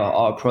bike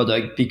or a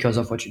product because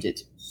of what you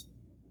did.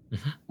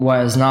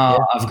 Whereas now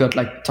I've got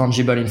like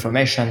tangible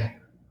information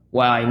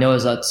where I know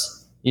that,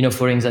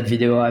 following that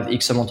video, I have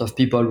X amount of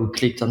people who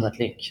clicked on that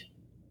link.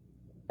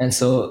 And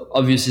so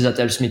obviously that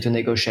helps me to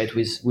negotiate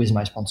with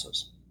my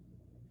sponsors.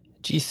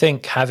 Do you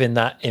think having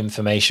that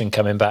information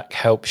coming back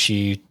helps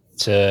you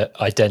to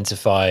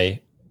identify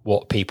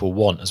what people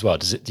want as well?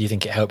 Do you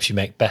think it helps you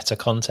make better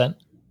content?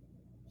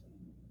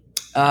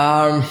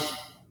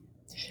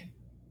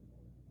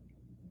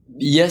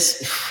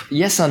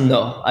 Yes and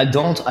no. I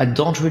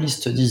don't really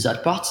study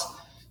that part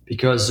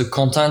because the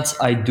content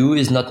I do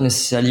is not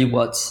necessarily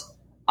what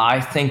I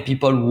think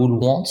people would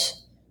want.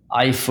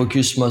 I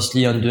focus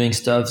mostly on doing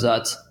stuff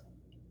that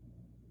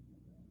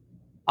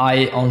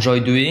I enjoy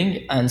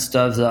doing and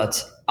stuff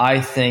that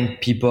I think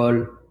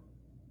people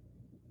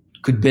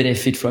could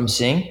benefit from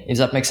seeing, if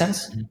that makes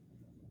sense.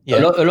 Yeah.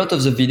 A lot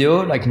of the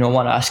video, like no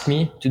one asked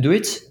me to do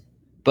it,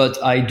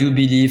 but I do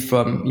believe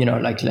from,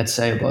 like let's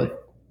say about,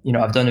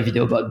 I've done a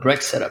video about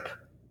brake setup.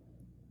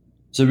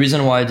 The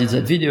reason why I did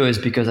that video is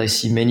because I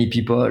see many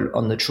people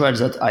on the trails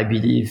that I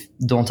believe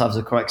don't have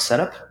the correct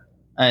setup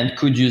and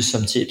could use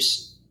some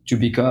tips to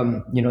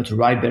become, to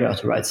ride better,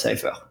 to ride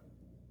safer.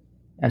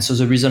 And so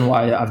the reason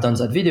why I've done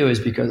that video is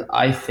because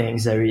I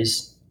think there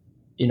is,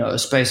 a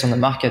space on the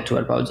market to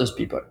help out those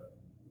people.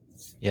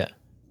 Yeah.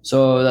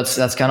 So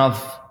that's kind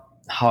of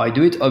how I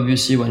do it.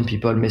 Obviously, when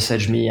people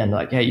message me and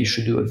like, hey, you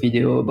should do a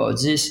video about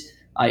this,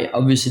 I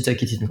obviously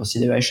take it into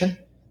consideration,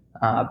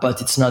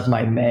 but it's not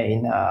my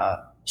main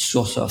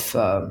source of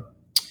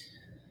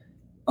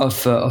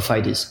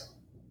ideas.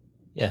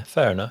 Yeah,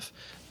 fair enough.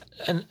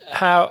 And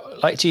how,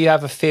 do you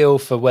have a feel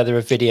for whether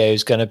a video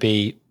is going to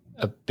be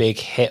a big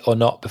hit or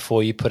not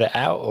before you put it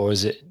out, or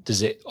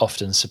does it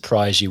often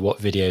surprise you what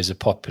videos are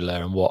popular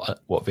and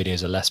what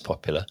videos are less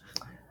popular?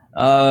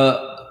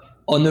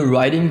 On a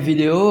riding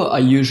video, I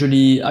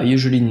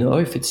usually know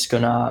if it's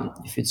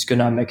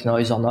gonna make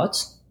noise or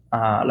not.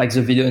 Like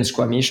the video in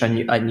Squamish,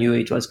 I knew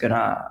it was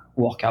gonna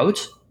work out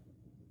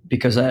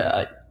because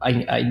I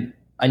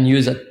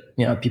knew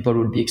that people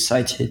would be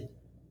excited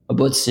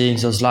about seeing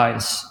those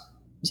lines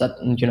that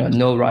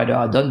no rider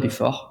had done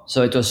before.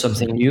 So it was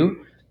something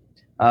new.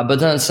 But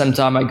then at the same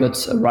time, I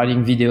got a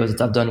riding video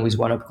that I've done with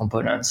one-up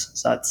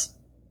components that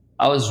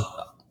I was,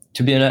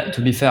 to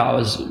be fair, I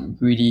was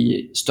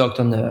really stoked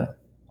on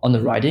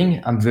the riding.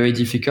 I'm very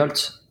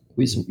difficult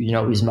with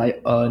my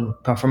own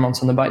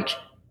performance on the bike.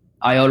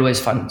 I always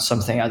find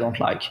something I don't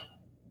like.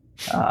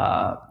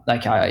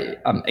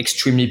 I'm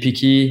extremely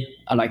picky.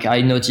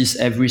 I notice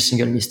every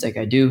single mistake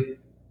I do,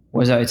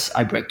 whether it's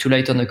I brake too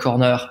late on the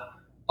corner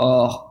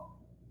or,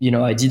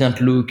 I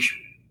didn't look,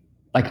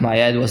 like my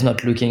head was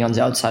not looking on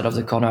the outside of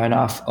the corner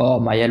enough, or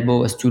my elbow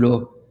was too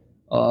low,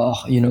 or,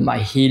 my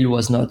heel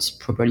was not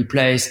properly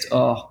placed,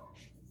 or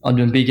on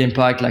the big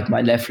impact, like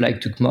my left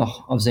leg took more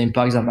of the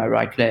impact than my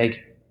right leg.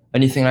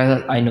 Anything like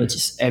that, I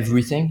notice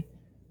everything.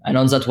 And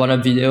on that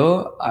one-up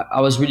video,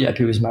 I was really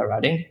happy with my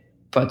riding,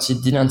 but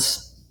it didn't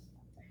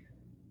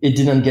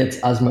get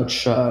as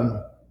much,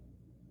 hype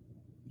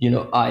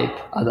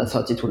as I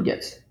thought it would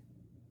get.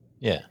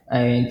 Yeah.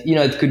 And,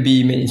 it could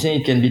be many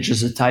things. It can be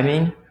just the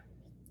timing.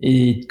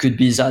 It could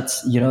be that,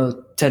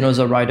 10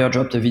 other riders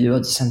dropped a video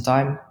at the same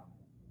time.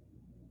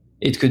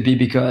 It could be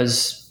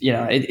because,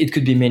 it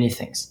could be many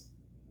things.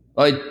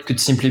 Or it could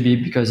simply be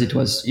because it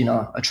was,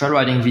 a trail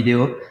riding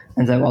video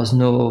and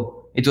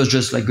it was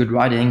just like good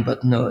riding,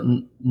 but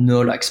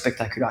no like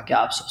spectacular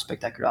gaps or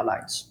spectacular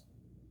lines.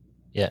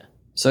 Yeah.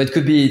 So it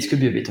could be a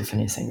bit of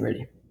anything,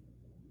 really.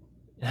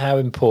 How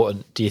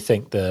important do you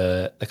think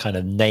the kind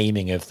of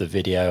naming of the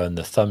video and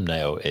the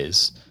thumbnail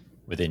is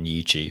within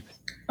YouTube?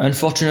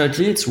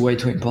 Unfortunately, it's way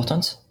too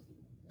important.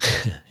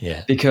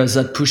 Yeah. Because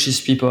that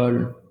pushes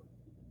people,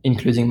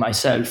 including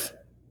myself,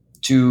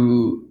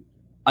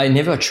 I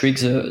never trick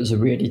the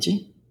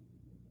reality.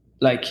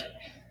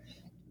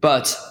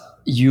 But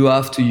you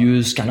have to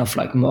use kind of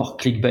like more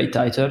clickbait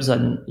titles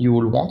than you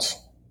will want.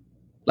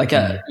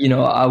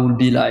 I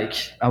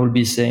will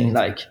be saying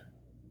like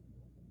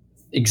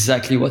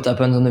exactly what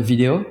happens on the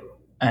video.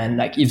 And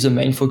like, if the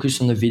main focus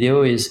on the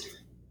video is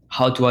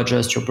how to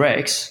adjust your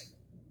brakes,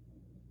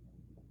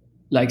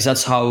 like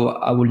that's how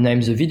I will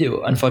name the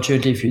video.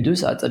 Unfortunately, if you do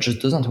that just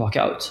doesn't work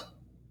out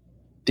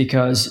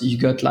because you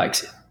got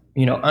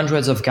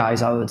hundreds of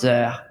guys out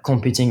there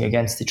competing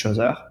against each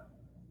other,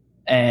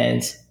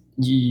 and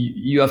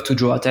you have to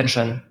draw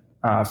attention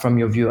from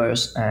your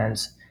viewers. And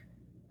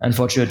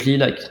unfortunately,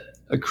 like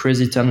a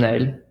crazy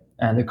thumbnail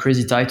and a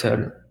crazy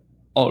title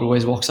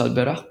always works out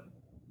better.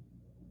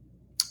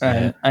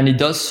 And it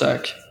does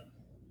suck.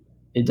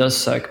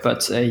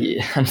 But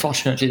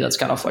unfortunately, that's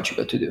kind of what you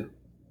got to do.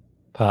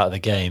 Part of the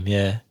game,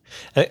 yeah.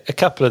 A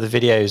couple of the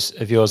videos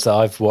of yours that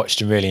I've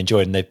watched and really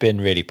enjoyed, and they've been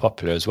really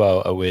popular as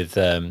well, are with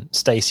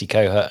Stacey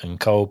Cohut and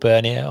Cole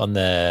Bernier on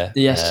their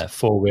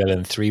 4-wheel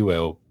and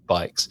 3-wheel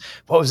bikes.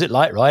 What was it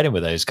like riding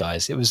with those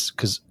guys? It was,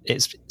 because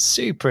it's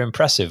super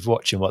impressive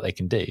watching what they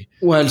can do.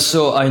 Well,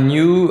 so I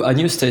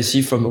knew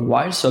Stacey from a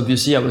while, so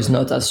obviously I was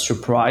not as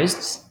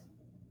surprised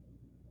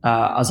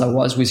as I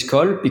was with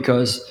Cole,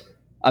 because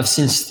I've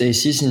seen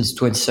Stacey since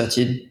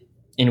 2013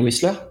 in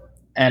Whistler,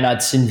 and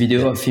I'd seen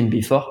video of him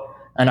before,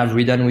 and I've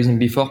ridden with him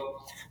before.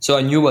 So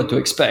I knew what to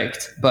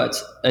expect. But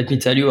let me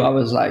tell you, I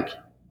was like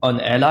on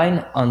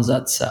airline on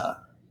that,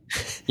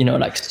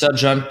 like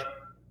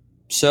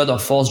third or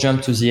fourth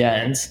jump to the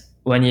end,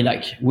 when he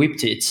like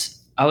whipped it,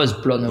 I was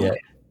blown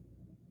away.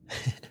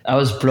 I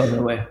was blown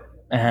away.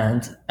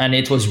 And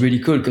it was really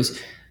cool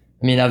because,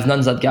 I've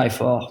known that guy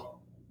for,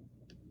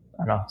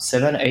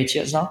 7-8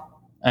 years now.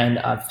 And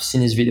I've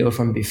seen his video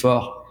from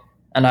before.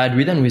 And I had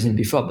ridden with him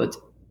before, but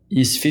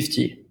he's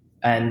 50.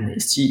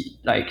 And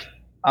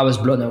I was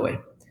blown away.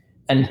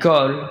 And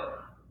Cole,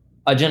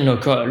 I didn't know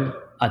Cole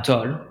at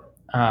all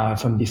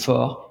from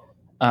before.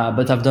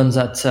 But I've done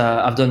that.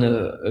 I've done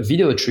a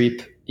video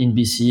trip in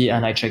BC,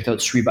 and I checked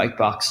out 3 bike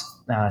parks: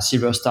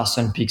 Silver Star,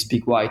 Sun Peaks,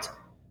 Big White.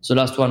 So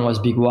last one was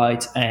Big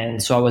White,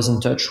 and so I was in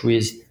touch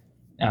with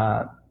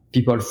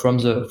people from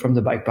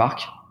the bike park,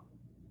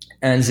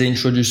 and they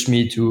introduced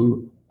me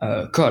to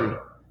Cole,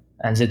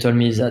 and they told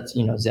me that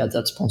they had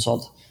that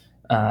sponsored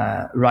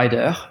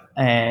rider,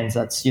 and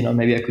that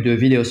maybe I could do a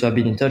video. So I've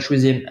been in touch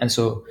with him, and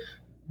so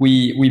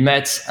we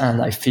met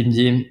and I filmed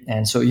him.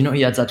 And so,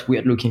 he had that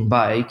weird looking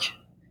bike,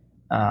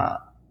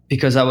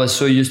 because I was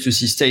so used to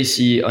see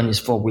Stacy on his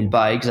 4-wheel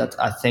bike that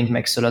I think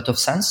makes a lot of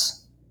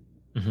sense.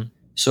 Mm-hmm.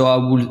 So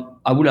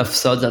I would have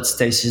thought that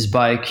Stacy's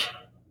bike,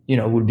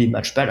 would be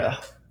much better.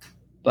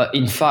 But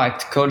in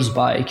fact, Cole's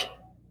bike,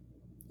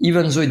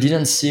 even though it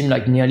didn't seem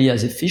like nearly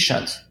as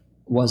efficient,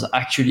 was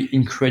actually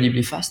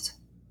incredibly fast.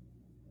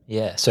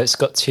 Yeah, so it's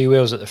got 2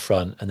 wheels at the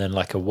front and then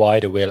like a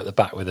wider wheel at the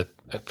back with a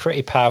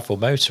pretty powerful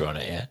motor on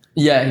it, yeah?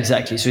 Yeah,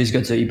 exactly. So he's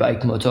got the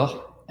e-bike motor,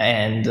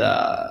 and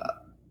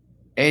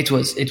it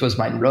was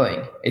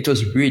mind-blowing. It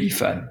was really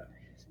fun.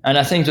 And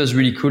I think it was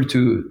really cool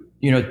to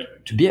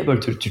be able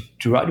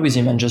to ride with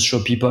him and just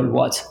show people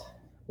what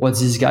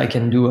this guy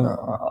can do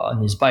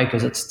on his bike,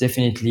 because it's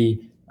definitely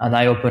an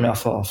eye-opener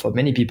for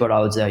many people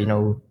out there,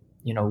 who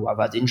have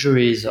had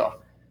injuries or,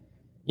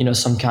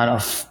 some kind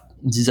of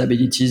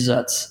disabilities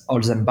that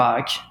hold them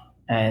back.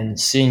 And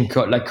seeing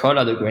Cole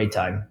had a great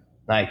time.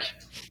 Like,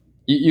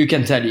 you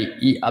can tell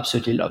he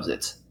absolutely loves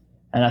it.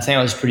 And I think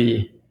it was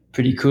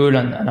pretty cool.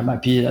 And I'm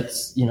happy that,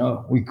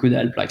 we could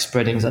help like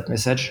spreading that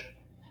message.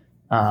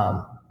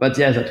 But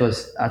yeah, that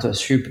was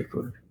super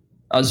cool.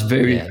 I was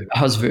very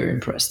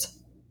impressed.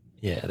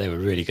 Yeah, they were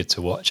really good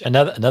to watch.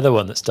 Another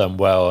one that's done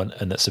well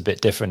and that's a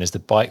bit different is the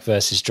bike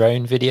versus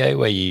drone video,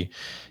 where you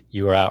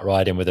were out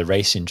riding with a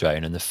racing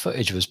drone, and the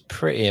footage was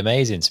pretty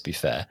amazing, to be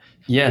fair.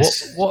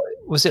 Yes. What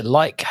was it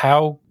like?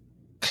 How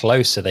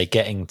close are they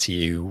getting to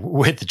you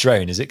with the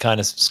drone? Is it kind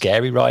of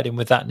scary riding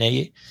with that near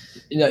you?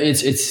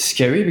 It's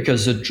scary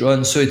because the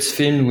drone, so it's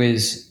filmed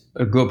with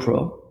a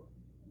GoPro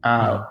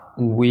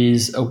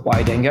with a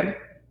wide angle.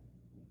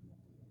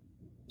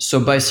 So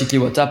basically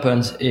what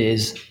happens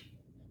is,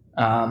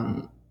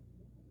 you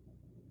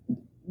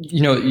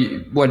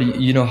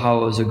know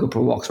how the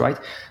GoPro works, right?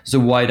 The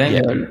wide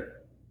angle,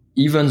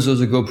 even though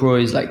the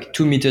GoPro is like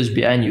 2 meters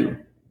behind you,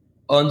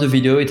 on the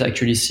video it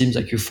actually seems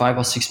like you're 5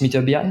 or 6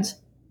 meters behind.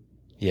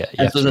 Yeah,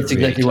 and so that's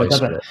exactly what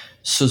happened.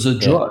 So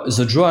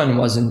the drone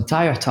was the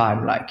entire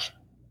time like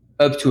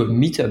up to 1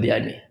 meter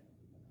behind me.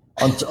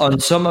 On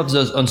some of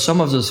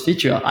those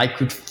features, I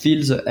could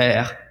feel the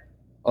air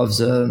of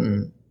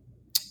the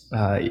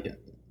I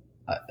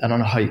don't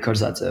know how you call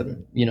that.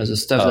 The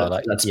stuff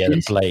that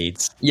spins. The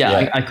blades.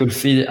 I could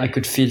feel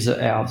the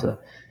air of the.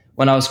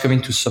 When I was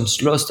coming to some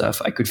slow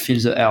stuff, I could feel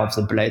the air of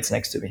the blades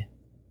next to me.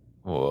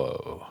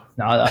 Whoa!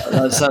 No,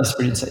 that sounds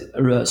pretty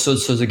insane.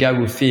 So the guy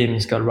who filmed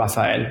is called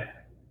Raphael,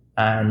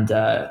 and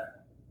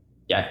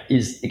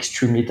he's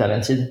extremely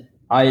talented.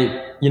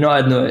 I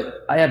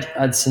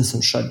had seen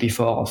some shot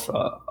before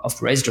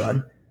of race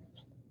drone,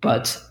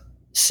 but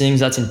seeing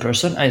that in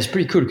person, and it's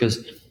pretty cool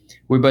because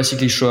we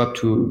basically show up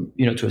to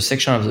a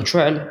section of the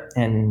trail,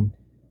 and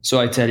so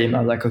I tell him,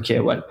 I'm like, okay,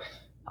 well,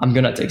 I'm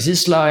gonna take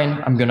this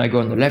line, I'm gonna go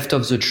on the left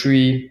of the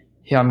tree,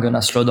 here I'm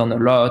gonna slow down a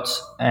lot,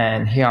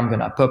 and here I'm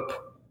gonna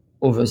pop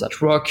over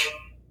that rock,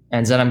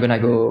 and then I'm gonna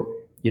go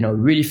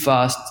really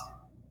fast,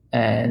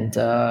 and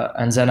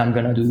then I'm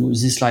gonna do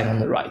this line on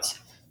the right.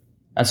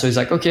 And so he's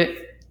like, okay,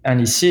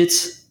 and he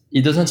sits,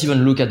 he doesn't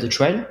even look at the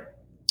trail,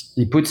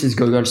 he puts his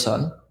goggles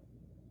on,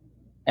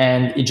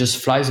 and he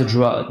just flies a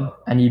drone,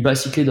 and he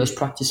basically does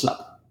practice lap.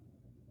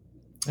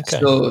 Okay.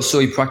 So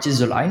he practices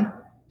the line,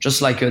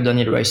 just like a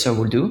downhill racer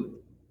would do.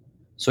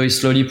 So he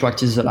slowly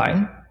practices the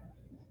line.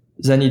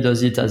 Then he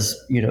does it as,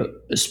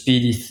 a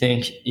speed he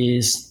think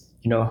is,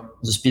 the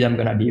speed I'm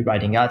going to be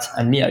riding at.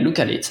 And me, I look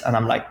at it and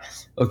I'm like,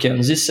 okay,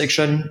 on this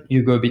section,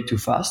 you go a bit too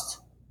fast.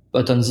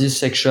 But on this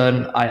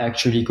section, I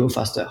actually go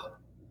faster.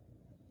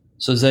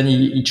 So then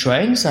he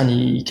trains and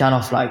he kind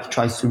of like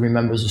tries to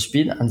remember the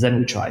speed, and then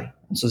we try.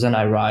 So then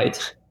I ride,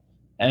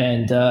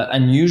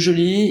 and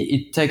usually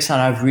it takes an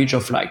average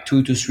of like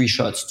 2 to 3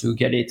 shots to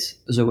get it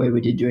the way we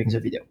did during the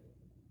video.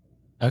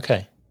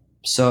 Okay.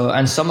 So,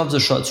 and some of the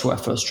shots were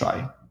first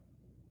try.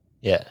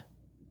 Yeah.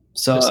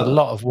 So it's a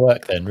lot of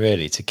work then,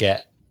 really, to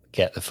get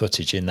the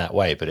footage in that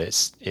way, but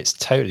it's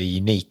totally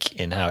unique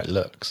in how it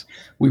looks.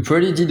 We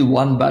probably did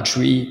 1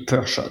 battery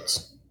per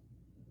shot.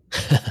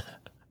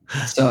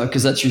 So,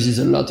 because that uses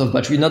a lot of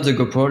battery, not the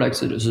GoPro, like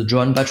the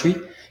drone battery,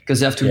 because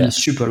they have to be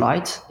super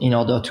light in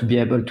order to be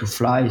able to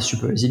fly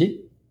super easily.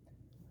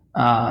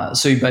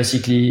 So you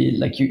basically,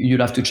 like, you'd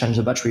have to change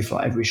the battery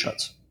for every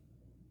shot.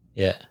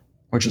 Yeah.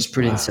 Which is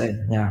pretty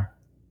insane. Yeah.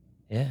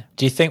 Yeah.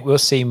 Do you think we'll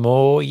see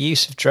more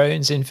use of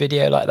drones in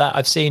video like that?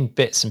 I've seen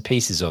bits and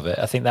pieces of it.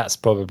 I think that's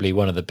probably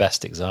one of the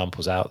best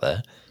examples out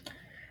there.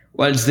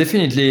 Well, it's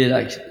definitely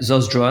like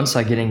those drones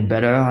are getting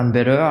better and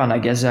better, and I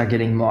guess they're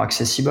getting more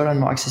accessible and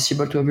more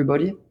accessible to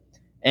everybody.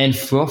 And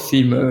for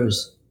filmers,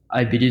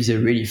 I believe they're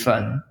really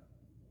fun.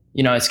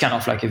 It's kind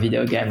of like a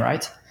video game,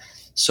 right?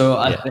 So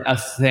I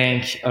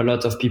think a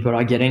lot of people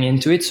are getting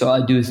into it. So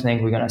I do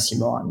think we're going to see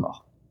more and more.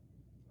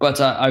 But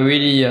I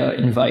really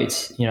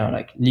invite,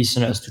 like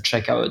listeners to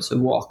check out the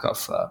work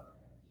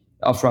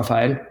of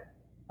Raphael.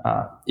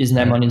 His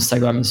name on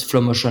Instagram is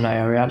Flow Motion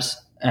Aerials.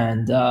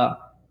 And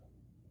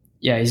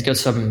he's got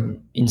some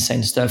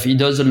insane stuff. He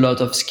does a lot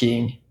of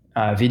skiing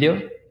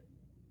video.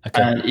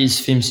 Okay. And he's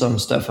filmed some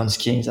stuff on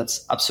skiing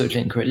that's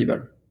absolutely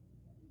incredible.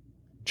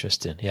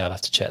 Interesting. Yeah, I'll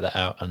have to check that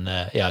out. And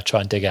I'll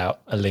try and dig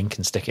out a link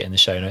and stick it in the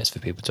show notes for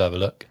people to have a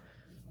look.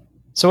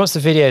 So once the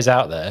video's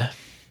out there,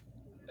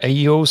 are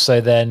you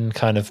also then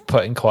kind of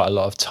putting quite a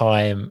lot of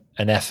time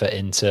and effort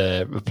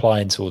into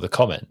replying to all the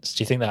comments?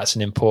 Do you think that's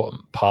an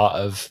important part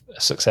of a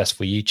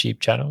successful YouTube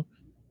channel?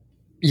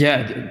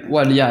 Yeah,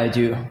 well, yeah, I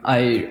do.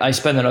 I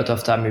spend a lot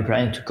of time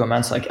replying to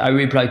comments. Like I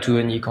reply to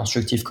any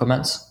constructive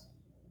comments.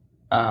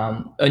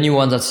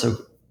 Anyone that's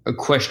a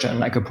question,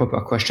 like a proper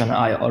question,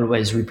 I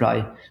always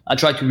reply. I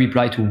try to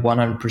reply to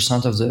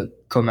 100% of the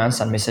comments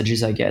and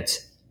messages I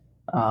get.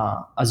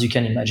 As you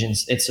can imagine,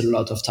 it's a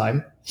lot of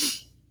time.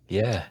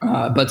 Yeah.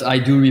 But I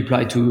do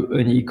reply to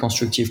any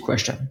constructive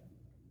question.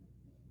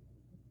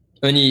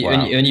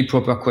 Any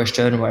proper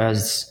question,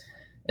 whereas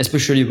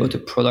especially about a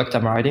product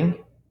I'm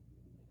writing,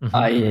 mm-hmm.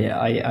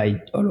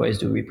 I always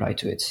do reply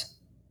to it.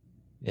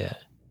 Yeah.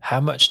 How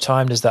much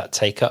time does that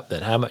take up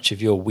then? How much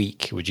of your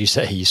week would you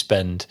say you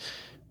spend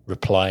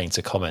replying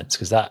to comments?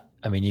 Because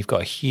you've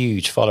got a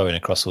huge following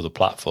across all the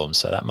platforms,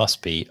 so that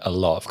must be a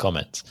lot of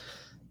comments.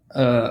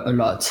 A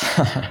lot.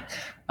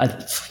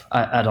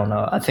 I don't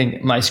know. I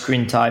think my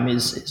screen time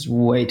is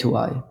way too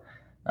high.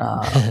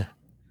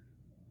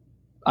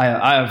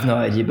 I have no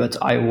idea, but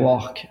I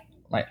work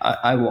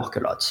a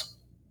lot.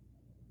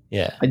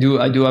 Yeah, I do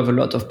have a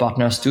lot of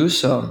partners too,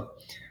 so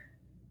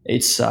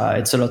it's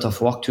a lot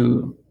of work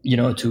to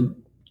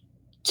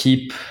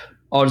keep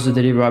all the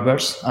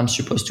deliverables I'm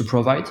supposed to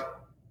provide,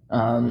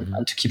 mm-hmm.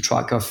 and to keep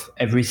track of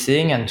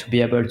everything and to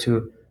be able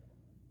to,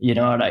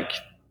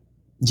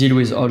 deal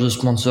with all the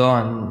sponsor.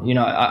 And,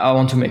 I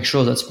want to make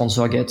sure that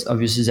sponsor gets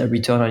obviously their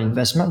return on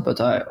investment, but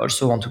I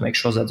also want to make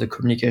sure that the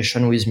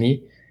communication with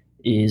me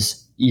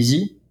is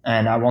easy,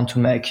 and I want to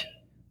make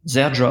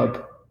their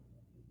job,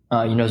 the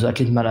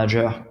athlete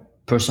manager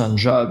person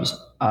jobs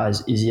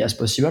as easy as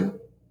possible.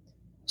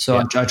 So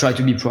yeah. I try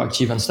to be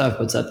proactive and stuff,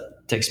 but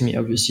that takes me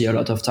obviously a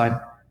lot of time.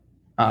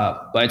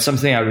 But it's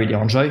something I really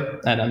enjoy,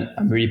 and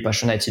I'm really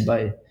passionate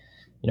by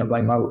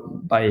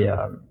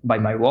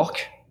my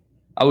work.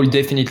 I will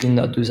definitely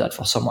not do that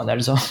for someone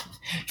else.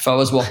 If I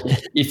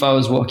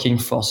was working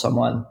for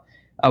someone,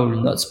 I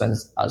will not spend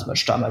as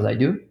much time as I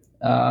do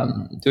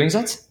doing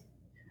that.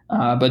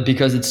 But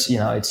because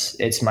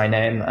it's my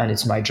name and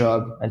it's my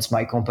job and it's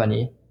my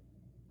company,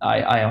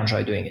 I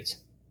enjoy doing it.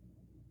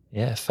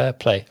 Yeah, fair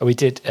play. We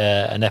did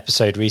an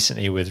episode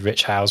recently with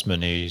Rich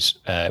Hausman, who's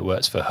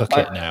works for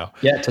Hookit now.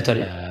 Yeah,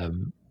 totally.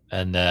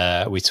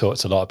 And we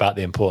talked a lot about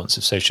the importance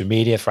of social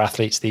media for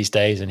athletes these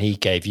days, and he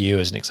gave you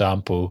as an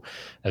example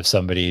of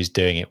somebody who's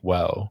doing it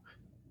well.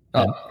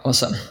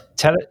 Awesome.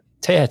 Tell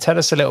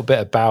us a little bit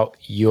about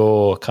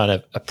your kind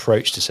of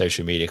approach to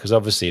social media, because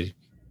obviously,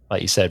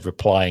 like you said,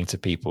 replying to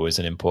people is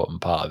an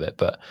important part of it.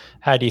 But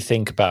how do you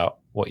think about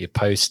what you're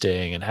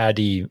posting, and how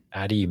do you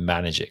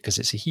manage it? Because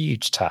it's a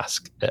huge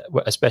task,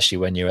 especially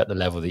when you're at the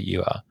level that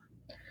you are.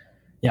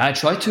 Yeah, I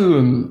just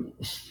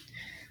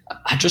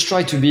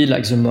try to be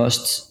like the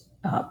most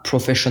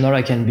professional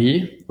I can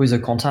be with the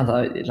content.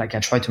 I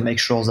try to make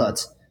sure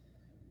that,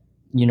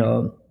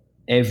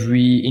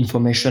 every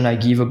information I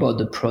give about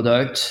the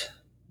product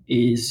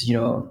is,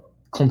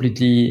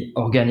 completely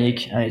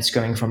organic and it's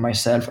coming from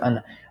myself.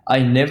 And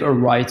I never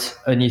write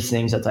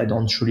anything that I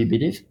don't truly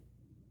believe.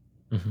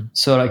 Mm-hmm.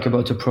 So like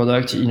about a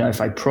product,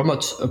 if I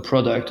promote a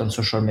product on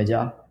social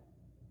media,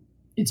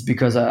 it's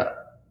because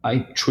I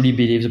truly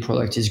believe the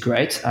product is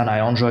great and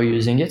I enjoy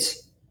using it.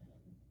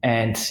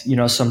 And,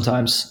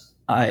 sometimes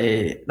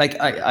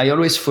I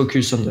always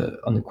focus on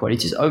the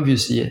qualities.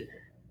 Obviously,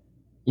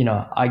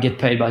 I get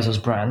paid by those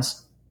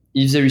brands.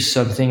 If there is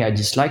something I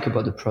dislike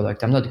about the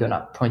product, I'm not going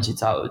to point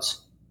it out.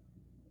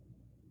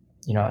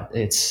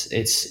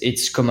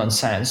 It's common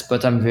sense,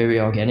 but I'm very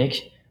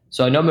organic.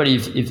 So normally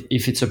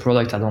if it's a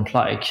product I don't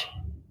like,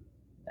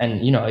 and,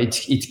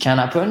 it can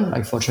happen,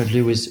 like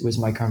fortunately with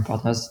my current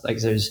partners, like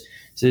there's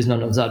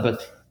none of that.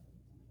 But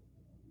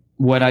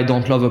when I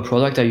don't love a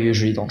product, I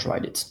usually don't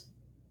write it.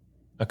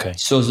 Okay.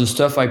 So the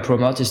stuff I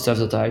promote is stuff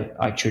that I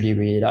actually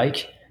really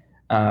like.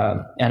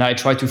 And I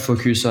try to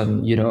focus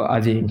on,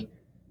 having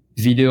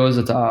videos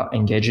that are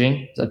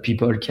engaging, that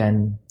people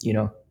can,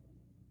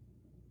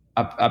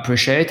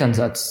 appreciate and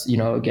that,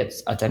 get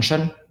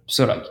attention.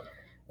 So like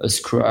a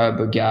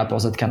scrub, a gap, or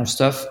that kind of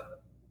stuff.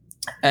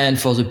 And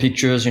for the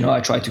pictures,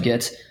 I try to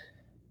get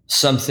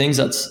some things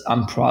that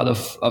I'm proud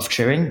of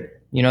sharing,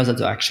 that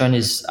the action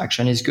is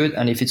good.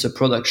 And if it's a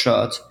product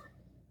shot,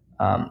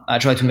 I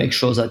try to make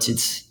sure that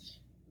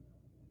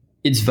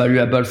it's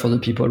valuable for the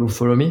people who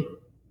follow me.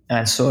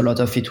 And so a lot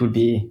of it will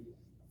be,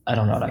 I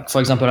don't know, like, for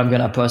example, I'm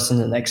going to post in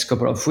the next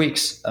couple of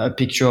weeks a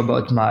picture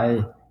about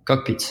my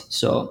cockpit.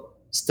 So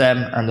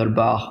stem,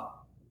 handlebar,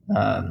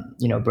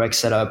 brake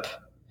setup.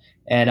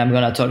 And I'm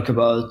going to talk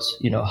about,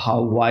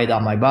 how wide are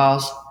my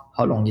bars,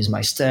 how long is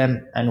my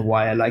stem, and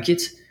why I like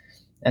it.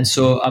 And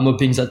so I'm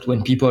hoping that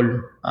when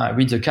people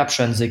read the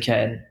captions, they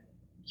can,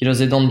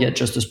 they don't get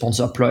just a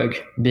sponsor plug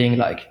being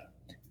like,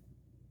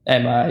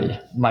 hey,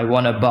 my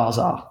one-up bars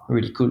are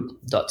really cool,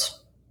 dot.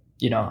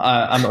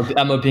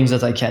 I'm hoping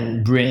that I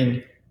can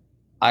bring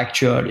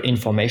actual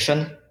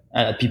information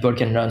and that people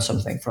can learn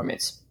something from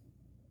it.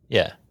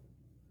 Yeah.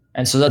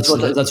 And so that's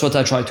what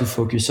I try to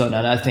focus on.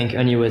 And I think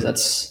anyway,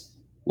 that's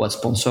what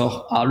sponsors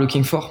are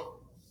looking for.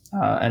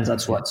 And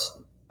that's what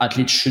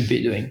athletes should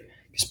be doing.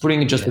 Because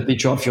putting just a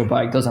picture of your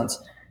bike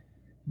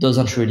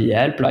doesn't really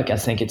help. Like, I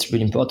think it's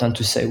really important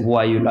to say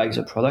why you like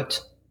the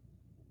product.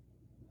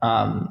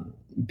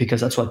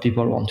 Because that's what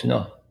people want to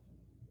know.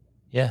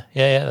 Yeah,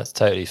 that's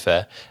totally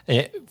fair.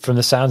 And from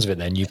the sounds of it,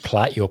 then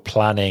you're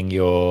planning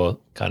your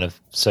kind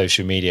of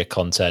social media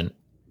content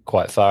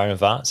quite far in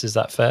advance. Is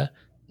that fair?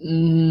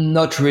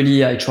 Not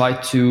really. I try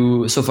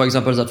to. So, for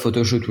example, that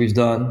photo shoot we've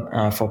done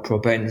for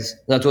Propanes,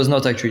 that was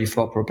not actually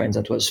for Propanes.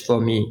 That was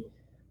for me.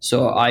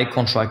 So I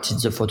contracted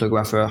the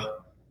photographer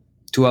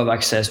to have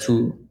access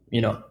to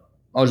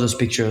all those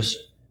pictures,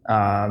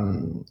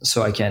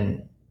 so I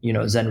can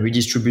then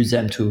redistribute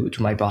them to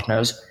my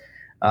partners.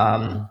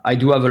 I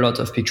do have a lot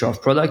of picture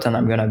of product, and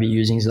I'm gonna be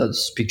using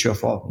those picture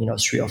for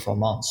 3 or 4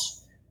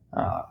 months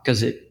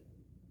because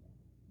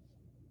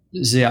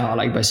they are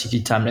like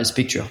basically timeless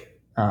picture.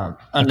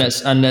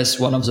 Unless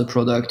one of the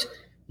product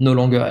no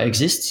longer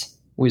exists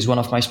with one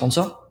of my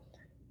sponsor,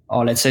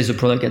 or let's say the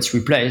product gets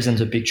replaced and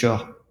the picture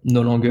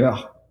no longer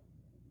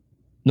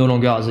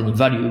has any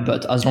value,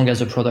 but as long as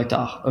the product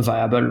are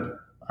available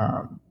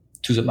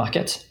to the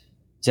market,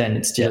 then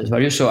it still has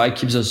value. So I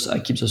keep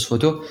those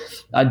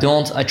photos. I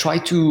try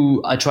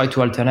to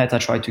alternate. I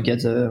try to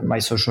get my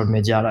social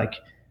media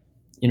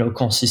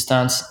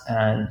consistent,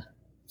 and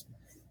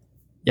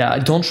I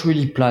don't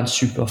really plan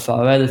super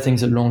far ahead. I think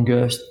the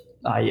longest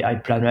I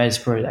plan ahead is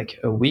probably like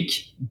a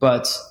week.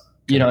 But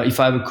if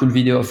I have a cool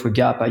video of a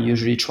gap, I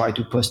usually try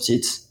to post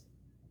it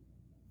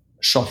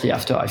shortly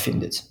after I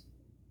filmed it.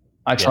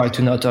 I try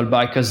to not hold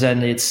back, because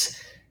then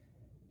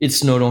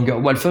it's no longer,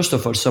 well, first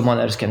of all, someone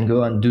else can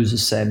go and do the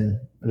same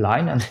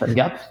line and same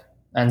gap,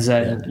 and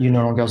then you're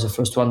no longer the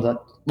first one that,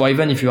 well,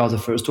 even if you are the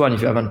first one,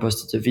 if you haven't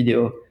posted a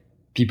video,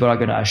 people are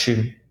going to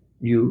assume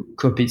you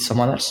copied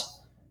someone else,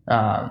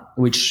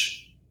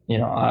 which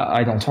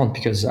I don't want,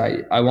 because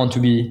I want to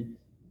be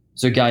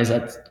the guys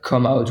that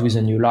come out with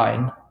a new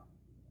line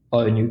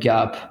or a new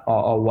gap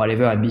or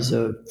whatever, and be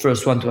the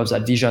first one to have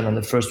that vision and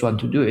the first one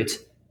to do it.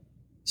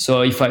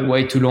 So if I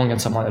wait too long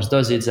and someone else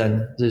does it,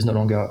 then there's no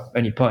longer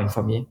any point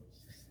for me.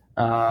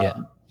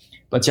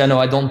 But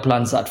I don't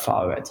plan that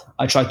far ahead.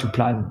 I try to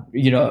plan,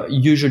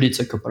 usually it's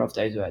a couple of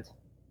days ahead.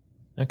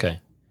 Okay.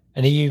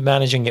 And are you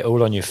managing it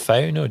all on your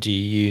phone, or do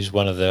you use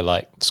one of the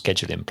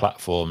scheduling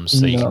platforms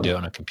so you can do it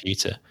on a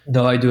computer?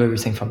 No, I do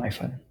everything from my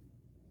phone.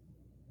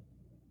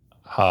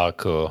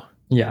 Hardcore.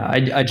 Yeah, I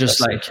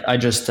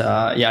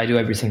do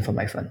everything from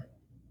my phone.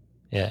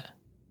 Yeah.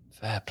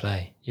 Fair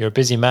play. You're a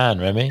busy man,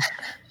 Rémy.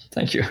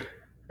 Thank you.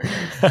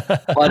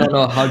 I don't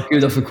know how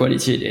good of a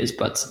quality it is,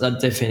 but that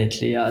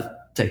definitely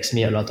takes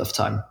me a lot of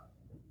time.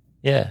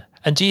 Yeah.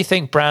 And do you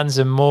think brands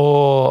are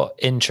more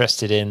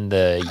interested in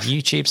the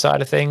YouTube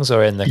side of things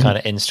or in the kind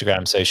of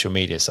Instagram social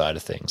media side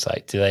of things?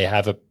 Like, do they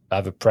have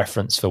a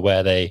preference for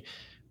where they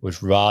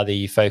would rather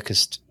you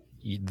focused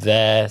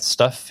their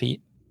stuff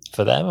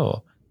for them?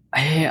 Or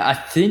I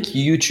think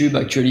YouTube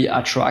actually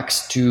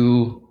attracts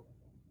to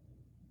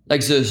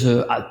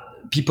the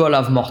people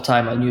have more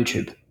time on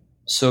YouTube.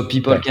 So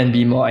people can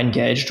be more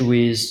engaged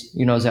with,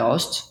 their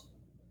host.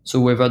 So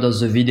whoever does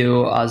the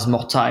video has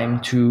more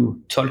time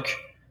to talk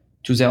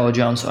to their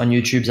audience on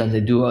YouTube than they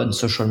do on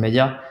social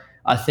media.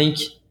 I think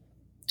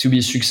to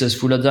be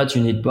successful at that,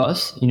 you need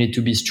both. You need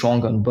to be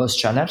strong on both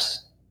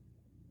channels.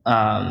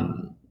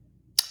 But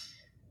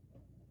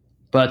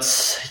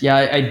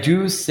I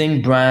do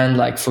think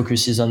brand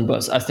focuses on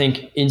both. I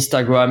think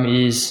Instagram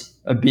is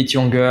a bit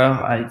younger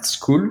and it's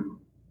cool.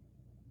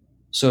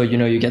 So,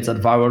 you get that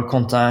viral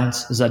content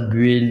that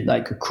build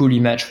a cool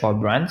image for a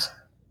brand.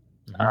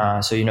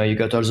 So, you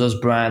got all those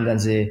brands and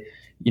they,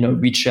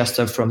 reshare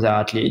stuff from their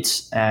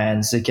athletes,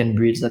 and they can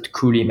build that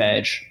cool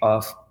image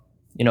of,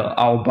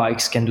 our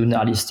bikes can do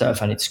gnarly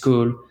stuff and it's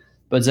cool.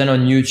 But then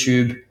on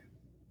YouTube,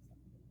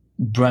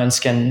 brands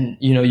can,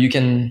 you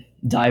can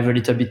dive a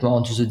little bit more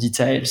into the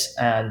details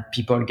and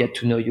people get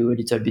to know you a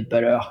little bit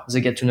better.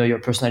 They get to know your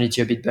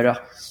personality a bit better.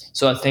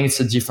 So I think it's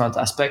a different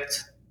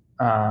aspect.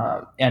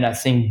 And I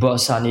think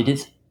both are needed.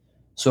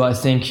 So I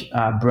think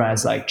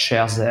brands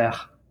share their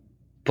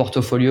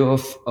portfolio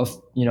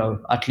of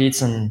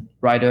athletes and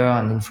rider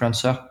and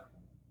influencer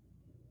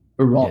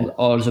around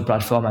all the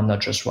platform and not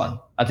just one.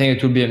 I think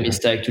it would be a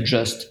mistake to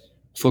just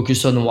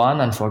focus on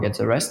one and forget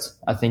the rest.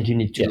 I think you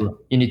need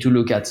to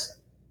look at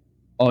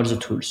all the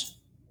tools.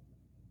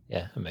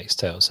 Yeah, it makes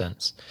total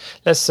sense.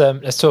 Let's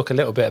talk a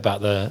little bit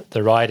about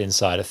the riding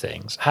side of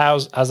things.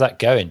 How's that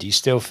going? Do you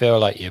still feel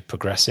like you're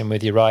progressing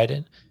with your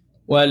riding?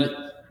 Well,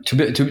 to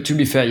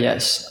be fair,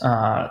 yes.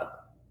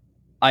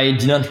 I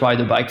didn't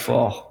ride a bike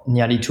for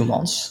nearly 2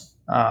 months,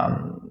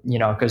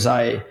 because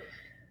I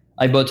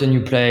bought a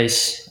new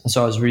place,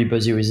 so I was really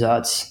busy with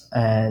that.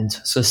 And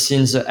so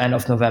since the end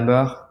of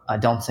November, I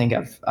don't think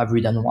I've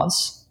ridden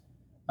once.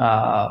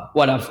 I've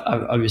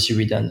obviously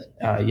ridden,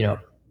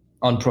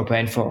 on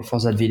propane for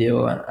that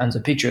video and the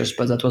pictures,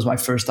 but that was my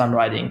first time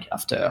riding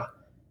after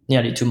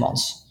nearly 2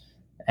 months.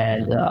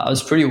 And I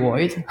was pretty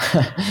worried.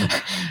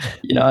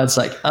 It's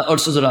like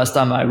also the last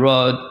time I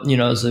rode,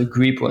 the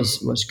grip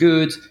was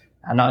good,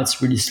 and now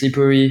it's really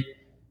slippery.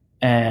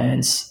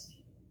 And,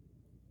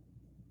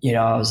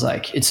 I was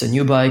like, it's a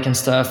new bike and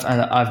stuff,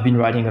 and I've been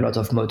riding a lot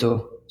of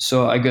moto.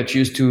 So I got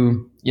used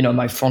to,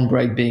 my front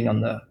brake being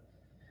on the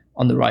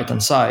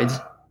right-hand side,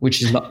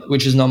 which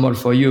is normal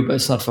for you, but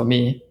it's not for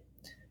me.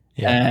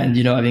 Yeah. And,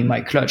 having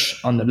my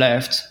clutch on the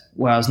left,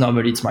 whereas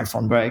normally it's my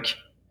front brake.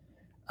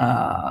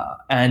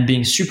 And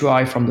being super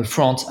high from the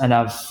front and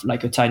have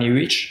like a tiny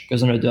reach,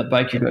 because on a dirt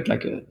bike you got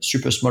like a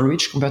super small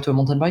reach compared to a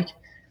mountain bike.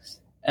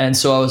 And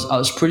so I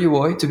was pretty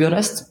worried, to be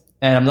honest.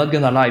 And I'm not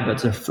gonna lie, but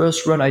the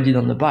first run I did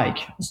on the bike,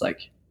 I was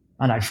like,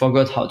 and I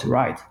forgot how to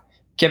ride.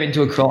 Came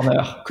into a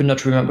corner, could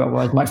not remember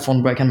where was my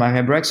front brake and my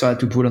rear brake, so I had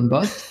to pull on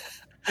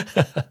both.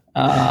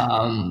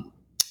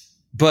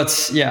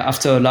 But yeah,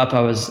 after a lap,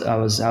 I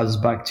was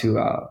back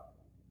to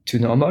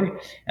normal.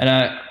 And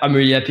I'm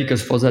really happy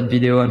because for that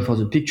video and for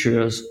the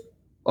pictures,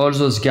 all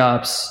those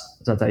gaps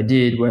that I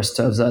did were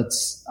stuff that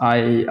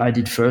I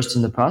did first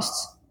in the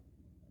past.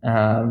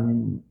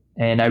 And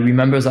I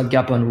remember that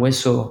gap on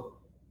Weso.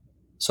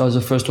 So I was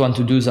the first one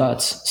to do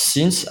that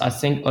since I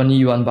think only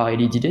Johan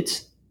Barili did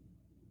it,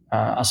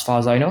 as far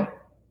as I know.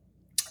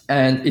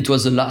 And it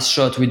was the last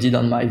shot we did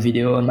on my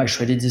video on my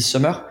shredded this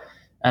summer.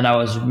 And I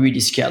was really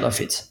scared of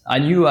it. I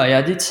knew I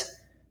had it,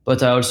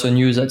 but I also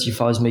knew that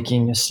if I was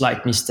making a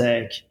slight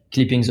mistake,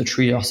 clipping the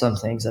tree or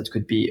something, that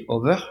could be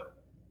over.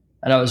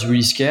 And I was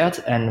really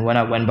scared. And when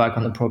I went back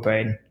on the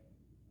propane,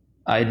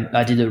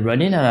 I did a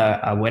run-in and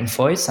I went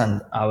for it,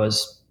 and I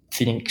was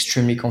feeling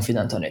extremely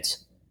confident on it.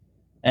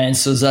 And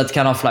so that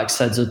kind of like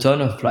set the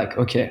tone of like,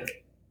 okay,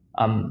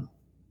 I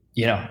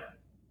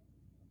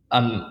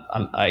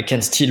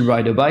can still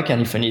ride a bike.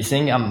 And if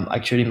anything, I'm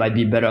actually might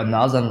be better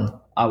now than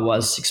I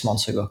was 6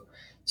 months ago.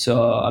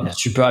 So I'm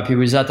super happy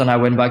with that. And I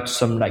went back to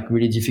some like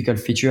really difficult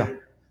feature.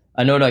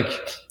 I know like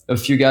a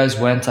few guys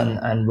went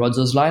and rode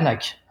those lines,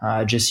 like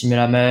Jesse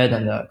Melamed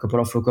and a couple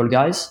of local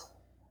guys.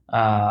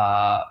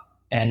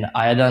 And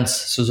I hadn't,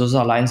 so those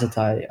are lines that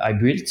I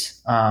built.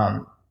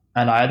 And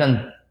I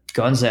hadn't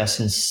gone there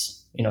since,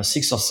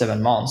 6 or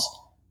 7 months.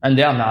 And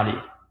they are gnarly.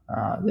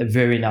 They're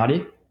very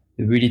gnarly.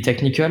 They're really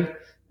technical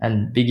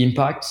and big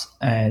impact.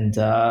 And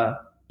I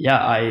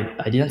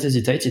didn't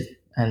hesitate it.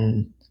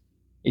 And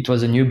it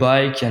was a new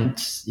bike, and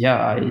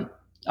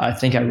I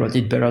think I rode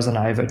it better than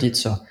I ever did.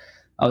 So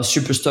I was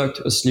super stoked.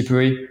 It was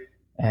slippery,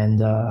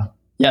 and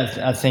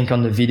I think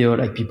on the video,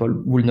 like people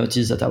will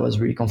notice that I was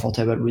really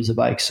comfortable with the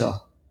bike. So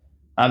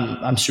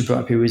I'm super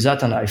happy with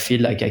that, and I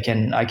feel like I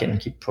can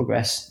keep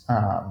progress,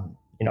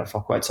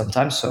 for quite some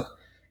time. So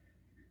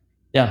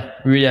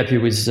really happy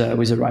with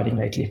the riding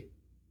lately.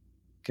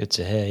 Good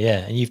to hear. Yeah,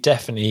 and you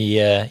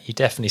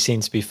definitely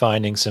seem to be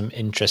finding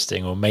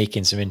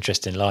making some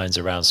interesting lines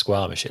around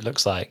Squamish. It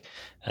looks like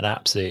an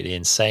absolutely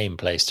insane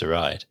place to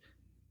ride.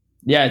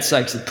 Yeah, it's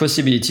like the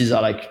possibilities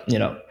are like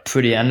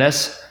pretty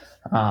endless.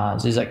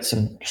 There's like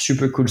some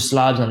super cool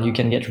slabs, and you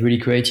can get really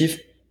creative.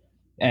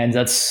 And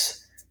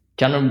that's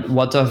kind of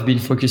what I've been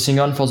focusing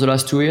on for the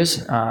last 2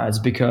 years. It's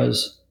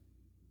because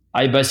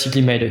I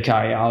basically made a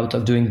career out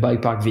of doing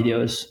bike park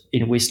videos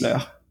in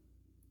Whistler.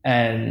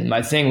 And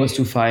my thing was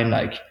to find,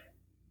 like,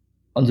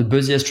 on the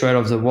busiest trail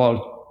of the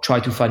world,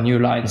 try to find new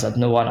lines that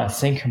no one had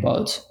think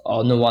about,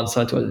 or no one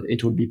thought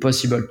it would be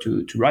possible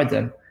to ride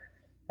them.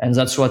 And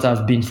that's what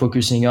I've been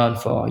focusing on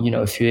for,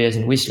 a few years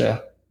in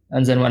Whistler.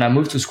 And then when I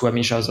moved to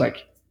Squamish, I was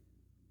like,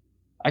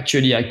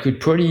 actually, I could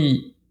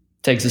probably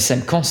take the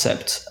same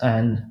concept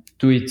and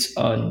do it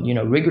on,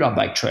 regular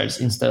bike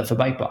trails instead of a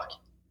bike park.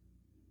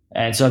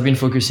 And so I've been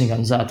focusing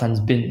on that,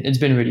 and it's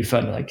been really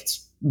fun. Like,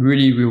 it's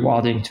really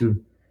rewarding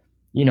to,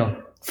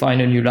 find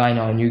a new line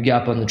or a new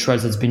gap on the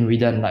trails that's been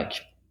ridden like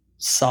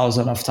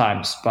thousands of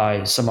times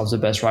by some of the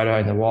best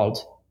riders in the world,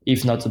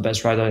 if not the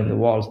best rider in the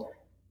world,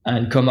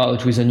 and come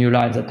out with a new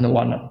line that no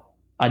one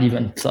had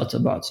even thought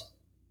about.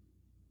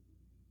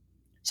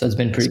 So it's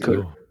been pretty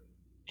cool.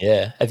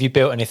 Yeah. Have you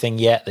built anything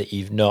yet that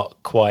you've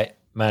not quite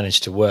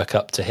managed to work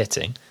up to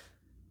hitting?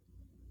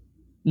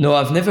 No,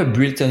 I've never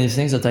built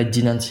anything that I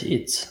didn't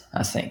hit,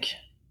 I think.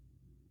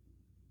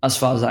 As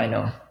far as I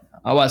know.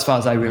 As far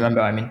as I remember,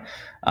 I mean.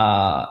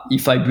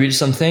 If I build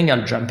something,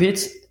 I'll jump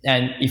it.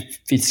 And if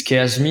it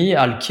scares me,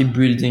 I'll keep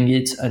building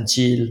it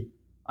until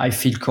I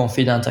feel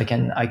confident I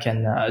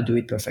can do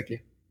it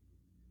perfectly.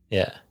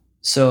 Yeah.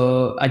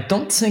 So I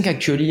don't think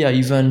actually I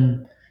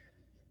even...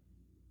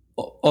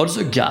 all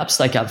the gaps,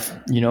 like I've,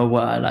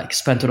 where I like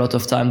spent a lot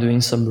of time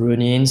doing some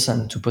run-ins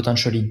and to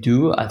potentially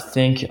do, I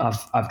think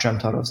I've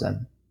jumped out of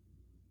them.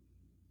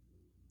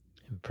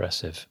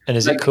 Impressive. And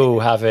is it cool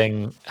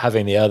having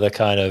the other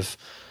kind of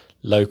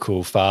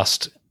local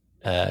fast,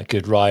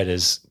 good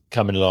riders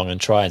coming along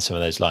and trying some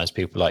of those lines,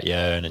 people like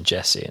Johan and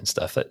Jesse and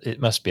stuff? It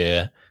must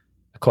be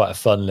quite a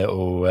fun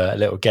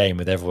little game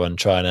with everyone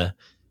trying to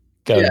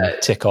go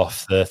and tick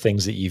off the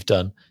things that you've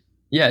done.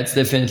 Yeah, it's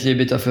definitely a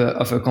bit of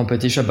a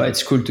competition, but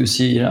it's cool to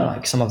see,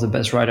 like some of the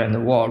best riders in the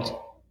world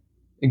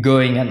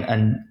going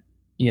and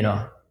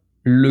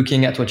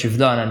looking at what you've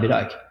done and be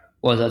like,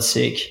 "Was that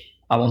sick?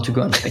 I want to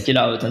go and check it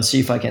out and see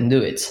if I can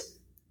do it."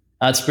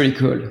 That's pretty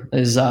cool.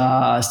 There's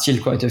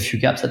still quite a few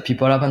gaps that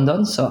people haven't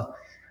done, so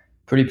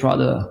pretty proud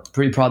of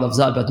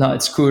that. But no,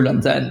 it's cool.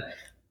 And then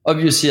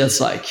obviously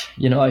it's like,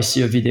 I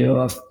see a video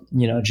of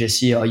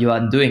Jesse or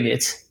Johan doing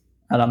it,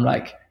 and I'm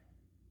like,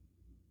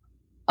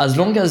 as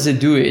long as they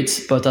do it,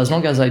 but as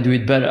long as I do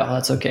it better,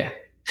 that's okay.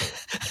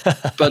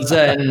 But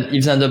then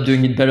if they end up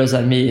doing it better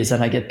than me,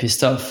 then I get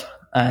pissed off,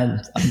 and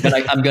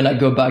I'm gonna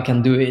go back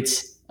and do it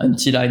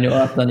until I know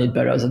I've done it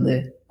better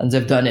than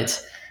they've done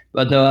it.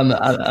 But no,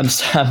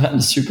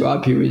 I'm super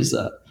happy with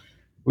that.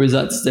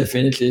 It's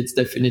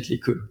definitely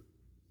cool.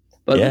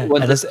 But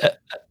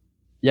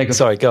yeah,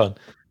 sorry, go on.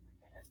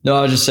 No,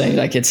 I was just saying,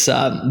 like, it's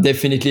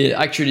definitely,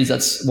 actually,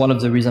 that's one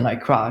of the reasons I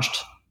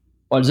crashed.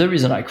 Well, the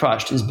reason I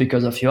crashed is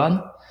because of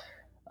Johan.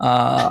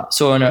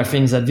 So when I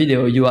finished that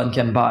video, Johan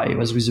came by. He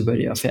was with a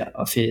buddy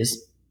of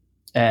his,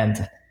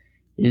 and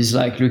he's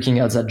like looking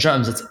at that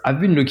jump that I've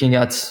been looking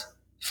at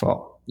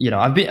for,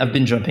 I've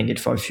been jumping it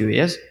for a few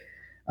years,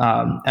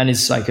 and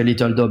it's like a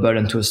little double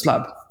into a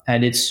slab,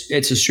 and it's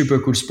a super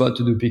cool spot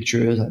to do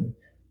pictures and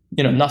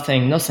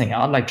nothing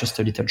hard, like just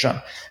a little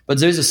jump. But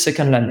there is a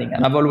second landing,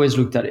 and I've always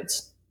looked at it,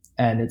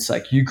 and it's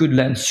like you could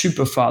land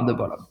super far at the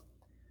bottom,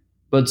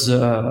 but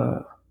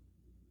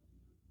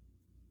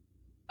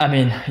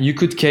you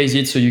could case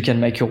it so you can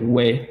make your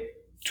way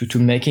to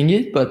making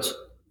it, but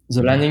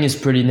the landing is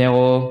pretty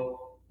narrow.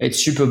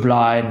 It's super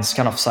blind. It's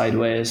kind of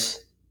sideways.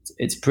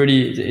 It's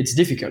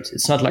difficult.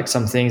 It's not like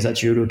some things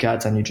that you look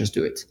at and you just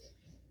do it.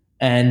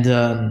 And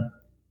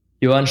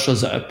Johan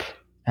shows up,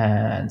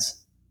 and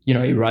he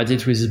rides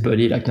it with his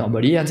buddy like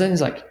normally, and then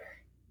he's like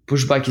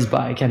push back his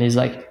bike, and he's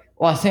like,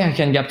 "Oh, I think I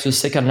can get to the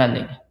second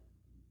landing."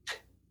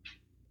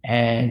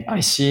 And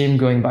I see him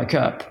going back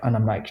up, and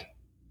I'm like,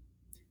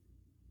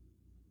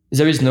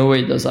 there is no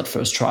way he does that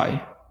first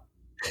try,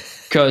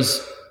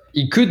 because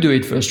he could do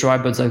it first try,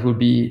 but that would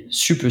be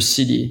super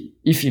silly.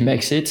 If he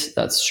makes it,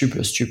 that's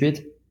super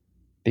stupid,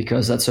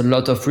 because that's a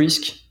lot of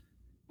risk.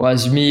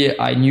 Whereas me,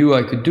 I knew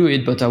I could do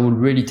it, but I would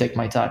really take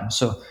my time.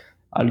 So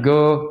I'll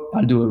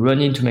do a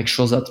run-in to make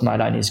sure that my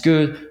line is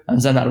good, and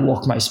then I'll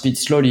work my speed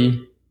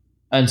slowly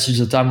until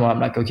the time where I'm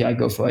like, okay, I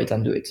go for it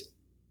and do it.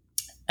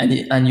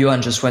 And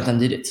Johan just went and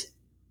did it.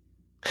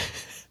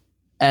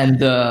 And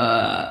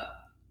the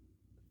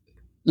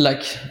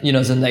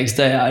next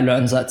day I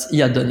learned that he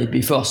had done it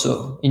before,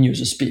 so he knew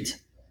the speed.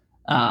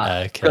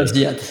 Because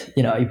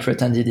he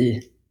pretended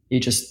he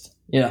just,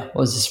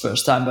 was his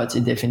first time, but he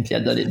definitely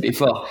had done it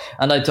before.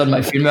 And I told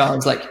my filmer, I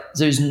was like,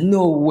 there is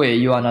no way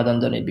Johan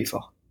hadn't done it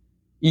before.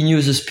 He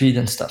knew the speed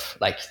and stuff.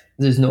 Like,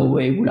 there's no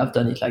way he would have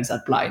done it like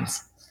that blind.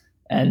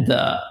 And,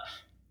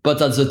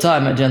 but at the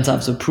time I didn't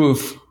have the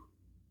proof.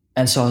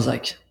 And so I was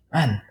like,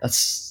 man,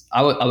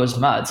 I was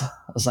mad.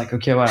 I was like,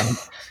 okay, well,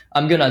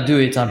 I'm going to do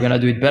it. I'm going to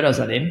do it better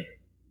than him.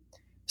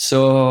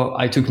 So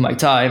I took my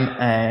time,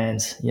 and,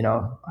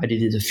 I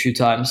did it a few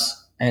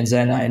times, and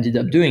then I ended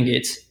up doing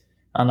it.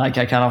 And like,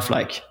 I kind of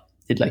like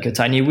did like a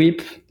tiny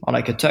whip or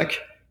like a tuck,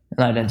 and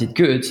I landed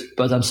good,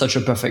 but I'm such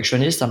a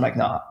perfectionist. I'm like,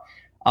 nah,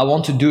 I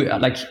want to do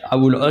it. Like, I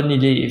will only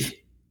leave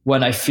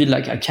when I feel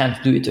like I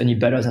can't do it any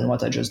better than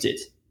what I just did.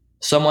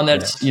 Someone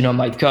else,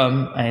 might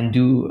come and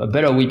do a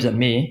better whip than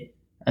me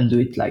and do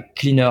it like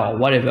cleaner or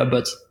whatever,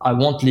 but I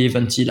won't leave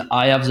until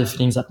I have the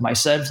feelings that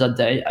myself that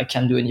day I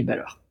can't do any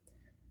better.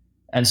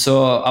 And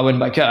so I went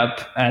back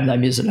up, and I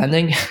missed the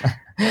landing,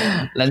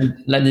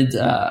 landed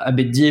a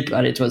bit deep,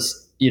 and it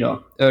was,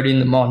 early in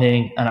the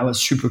morning, and I was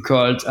super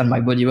cold, and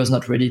my body was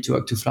not ready to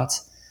walk too flat.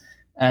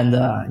 And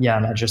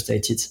and I just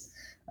ate it.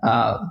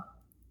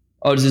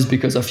 All this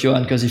because of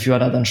Johan, because if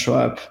Johan hadn't show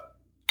up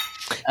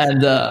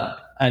and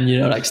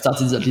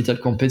started that little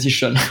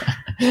competition,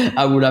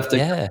 I would have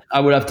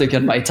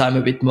taken my time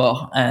a bit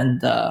more,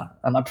 and I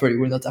probably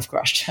would not have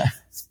crashed.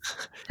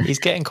 He's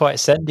getting quite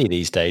sendy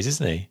these days,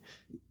 isn't he?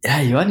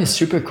 Yeah, Johan is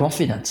super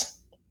confident.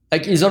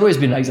 Like, he's always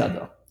been like that,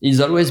 though. He's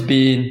always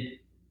been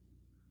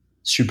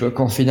super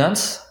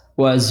confident.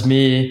 Whereas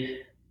me,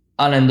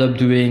 I'll end up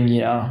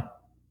doing,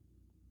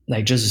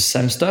 like just the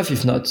same stuff,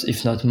 if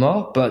not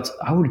more, but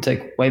I will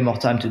take way more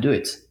time to do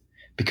it,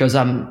 because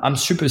I'm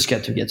super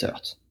scared to get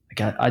hurt.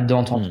 Like, I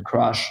don't want to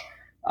crash.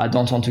 I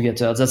don't want to get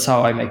hurt. That's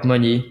how I make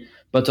money.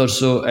 But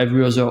also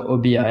every other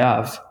hobby I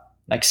have,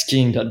 like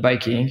skiing or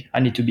biking,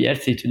 I need to be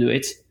healthy to do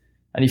it.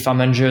 And if I'm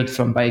injured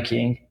from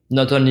biking,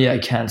 not only I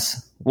can't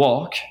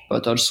walk,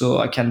 but also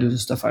I can't do the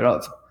stuff I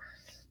love.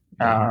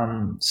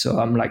 So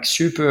I'm like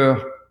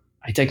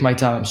I take my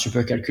time, I'm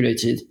super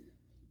calculated.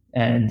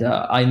 And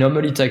I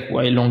normally take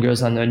way longer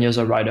than any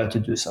other rider to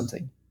do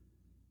something.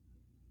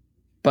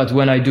 But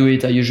when I do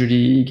it, I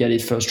usually get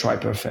it first try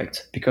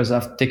perfect, because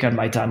I've taken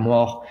my time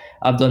more.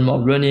 I've done more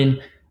running.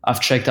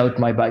 I've checked out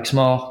my bikes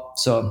more.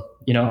 So,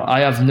 I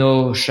have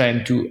no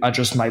shame to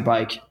adjust my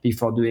bike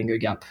before doing a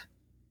gap.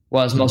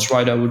 Whereas most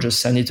riders would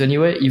just send it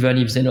anyway, even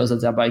if they know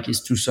that their bike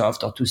is too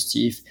soft or too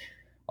stiff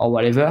or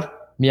whatever.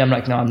 Me, I'm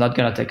like, no, I'm not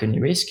going to take any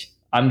risk.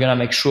 I'm going to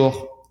make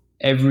sure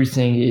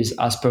everything is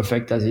as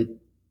perfect as it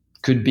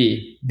could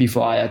be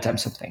before I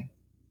attempt something.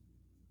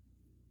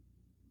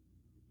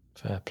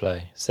 Fair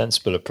play.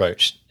 Sensible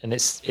approach. And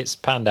it's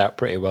panned out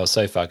pretty well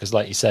so far, because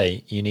like you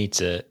say, you need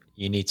to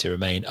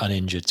remain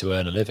uninjured to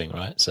earn a living,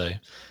 right? So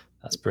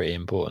that's pretty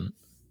important.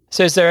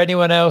 So is there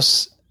anyone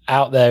else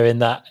out there in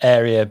that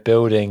area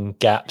building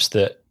gaps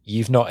that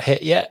you've not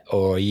hit yet,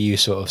 or are you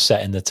sort of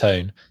setting the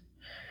tone?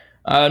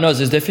 No,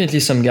 there's definitely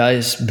some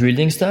guys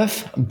building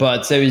stuff,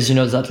 but there is,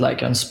 that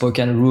like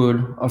unspoken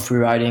rule of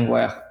freeriding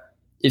where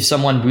if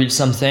someone builds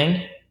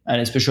something,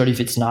 and especially if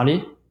it's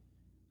gnarly,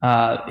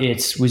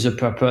 it's with a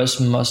purpose,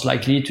 most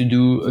likely to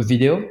do a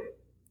video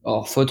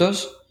or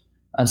photos.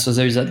 And so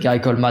there is that guy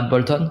called Matt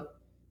Bolton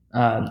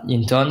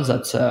in Tons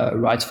that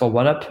writes for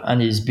OneUp,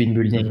 and he's been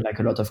building like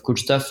a lot of cool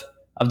stuff.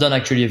 I've done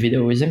actually a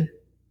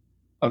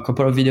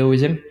couple of videos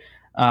with him.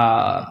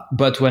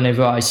 But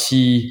whenever I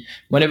see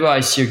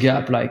a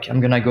gap, like I'm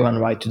gonna go and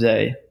ride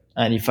today,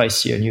 and if I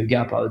see a new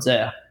gap out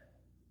there,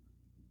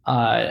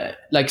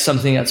 like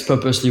something that's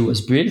purposely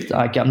was built,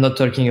 like I'm not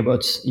talking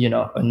about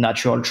a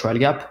natural trail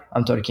gap.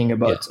 I'm talking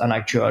about an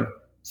actual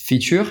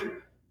feature.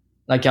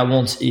 Like I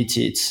won't hit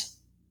it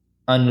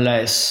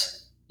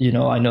unless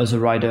I know the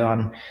rider,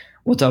 and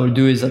what I will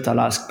do is that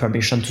I'll ask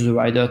permission to the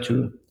rider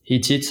to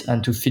hit it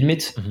and to film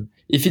it. Mm-hmm.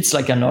 If it's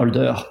like an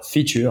older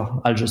feature,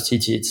 I'll just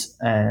hit it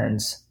and,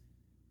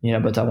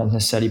 but I won't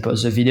necessarily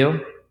post the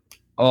video,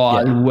 or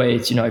I'll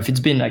wait, if it's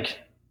been like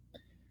a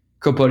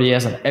couple of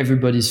years and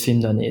everybody's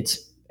filmed on it,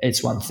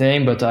 it's one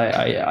thing, but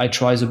I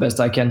try the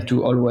best I can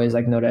to always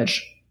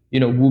acknowledge,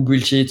 who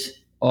built it,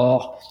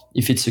 or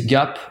if it's a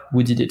gap,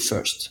 who did it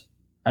first.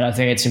 And I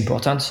think it's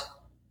important.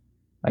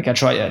 Like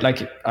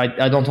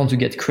I don't want to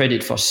get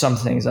credit for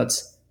something that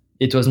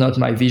it was not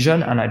my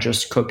vision and I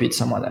just copied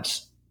someone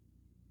else.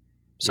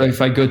 So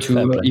if I go to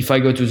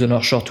the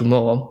North Shore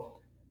tomorrow,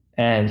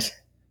 and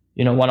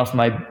one of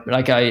my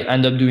I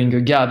end up doing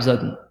a gap that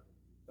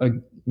I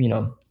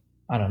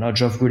don't know,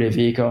 Geoff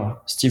Gulevic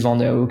or Steve Van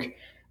der Hoek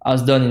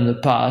has done in the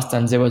past,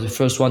 and they were the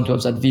first one to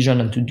have that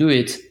vision and to do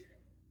it,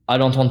 I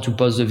don't want to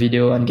post the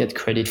video and get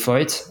credit for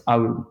it. I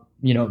will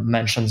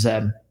mention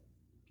them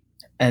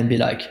and be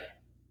like,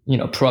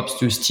 props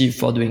to Steve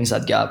for doing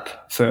that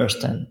gap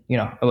first, and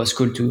it was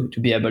cool to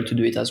be able to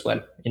do it as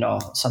well,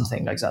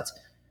 something like that.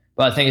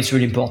 But I think it's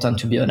really important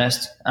to be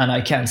honest, and I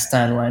can't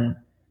stand when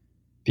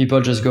people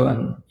just go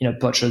and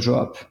punch a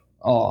drop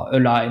or a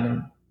line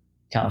and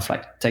kind of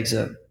like take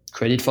the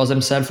credit for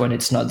themselves when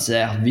it's not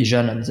their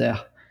vision and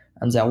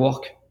their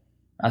work.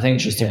 I think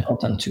it's just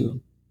important to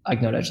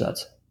acknowledge that.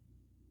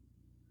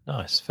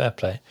 Nice, fair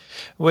play.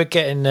 We're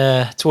getting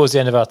towards the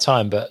end of our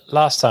time, but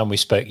last time we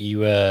spoke,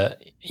 you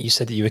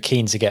said that you were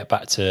keen to get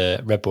back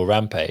to Red Bull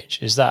Rampage.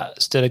 Is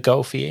that still a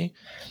goal for you?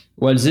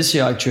 Well, this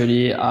year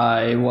actually,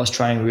 I was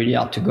trying really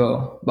hard to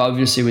go, but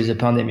obviously with the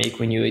pandemic,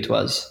 we knew it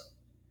was,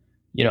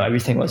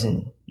 everything was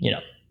in,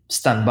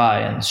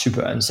 standby and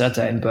super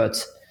uncertain.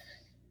 But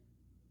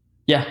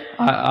yeah,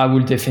 I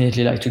would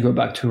definitely like to go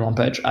back to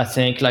Rampage. I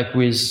think like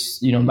with,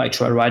 my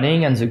trail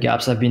riding and the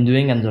gaps I've been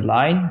doing and the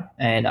line,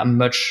 and I'm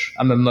much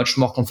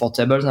more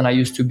comfortable than I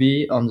used to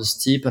be on the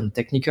steep and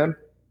technical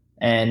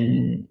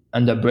and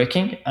under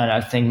braking. And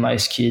I think my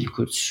skill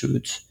could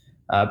suit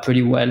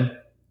pretty well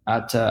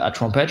at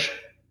Rampage.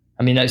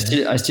 I mean, I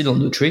still don't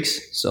do tricks.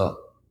 So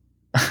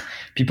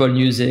people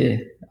knew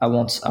I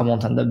won't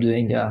end up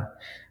doing a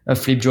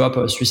flip drop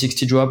or a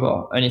 360 drop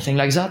or anything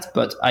like that.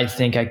 But I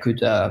think I could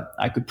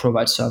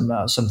provide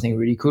something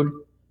really cool.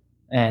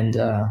 And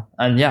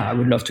yeah, I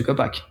would love to go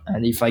back.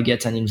 And if I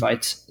get an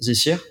invite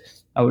this year,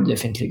 I will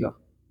definitely go.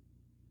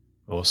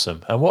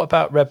 Awesome. And what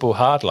about Red Bull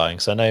Hardline?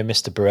 Because I know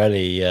Mr.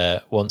 Borelli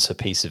wants a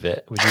piece of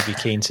it. Would you be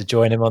keen to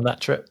join him on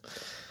that trip?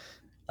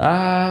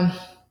 I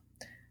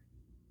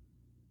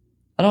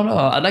don't know.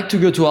 I'd like to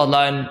go to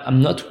Hardline.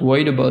 I'm not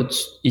worried about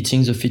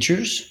hitting the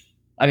features.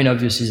 I mean,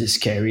 obviously it's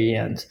scary,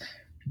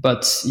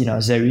 but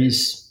there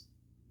is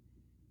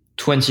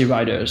 20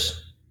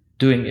 riders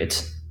doing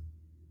it.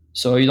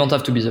 So you don't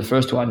have to be the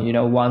first one.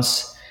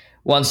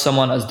 Once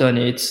someone has done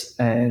it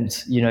and,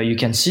 you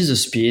can see the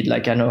speed,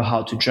 like I know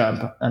how to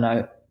jump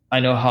and I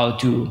know how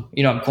to,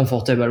 I'm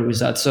comfortable with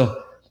that.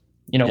 So,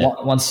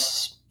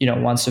 once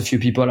a few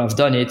people have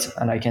done it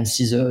and I can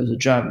see the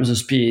jump, the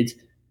speed,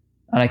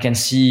 and I can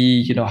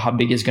see, how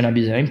big is going to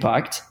be the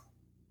impact,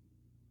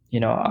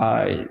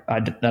 I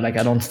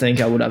don't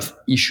think I would have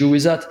issue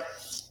with that.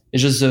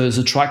 It's just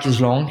the track is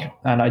long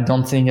and I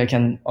don't think I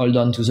can hold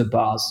on to the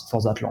bars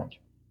for that long.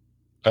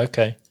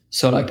 Okay.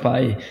 So like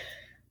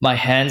my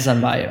hands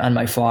and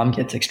my forearm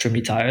get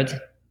extremely tired,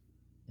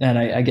 and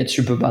I get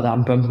super bad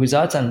arm pump with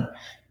that. And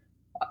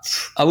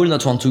I will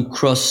not want to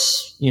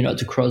cross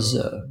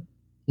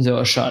the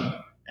ocean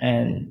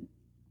and,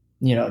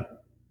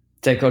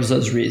 take all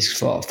those risks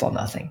for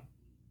nothing.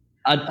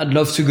 I'd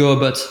love to go,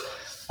 but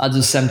at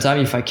the same time,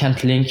 if I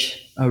can't link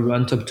a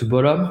run top to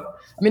bottom,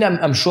 I mean,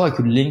 I'm sure I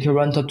could link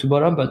around top to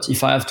bottom, but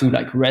if I have to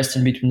like rest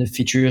in between the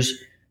features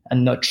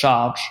and not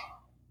charge,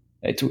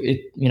 it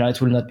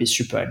will not be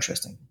super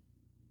interesting.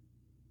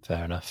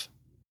 Fair enough.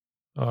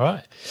 All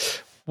right.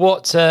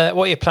 What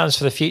are your plans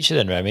for the future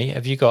then, Rémy?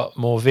 Have you got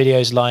more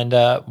videos lined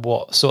up?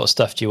 What sort of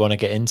stuff do you want to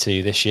get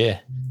into this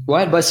year?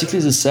 Well, basically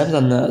the same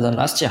than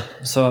last year.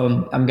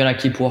 So I'm gonna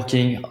keep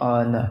working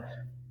on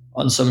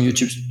some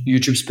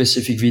YouTube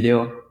specific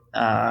video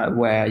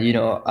where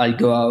I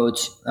go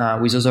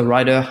out with other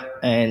rider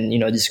and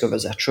discover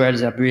their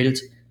trails, their build,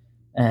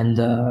 and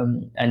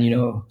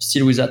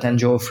still with that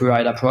enduro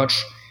freeride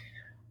approach.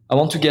 I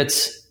want to get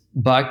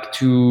back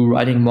to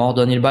riding more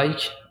downhill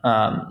bike.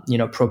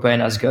 Propane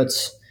has got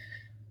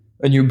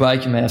a new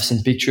bike. You may have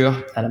seen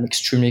picture, and I'm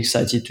extremely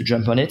excited to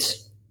jump on it.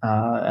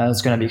 And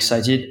it's gonna be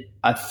excited.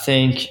 I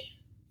think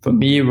for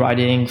me,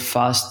 riding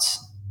fast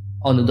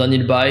on a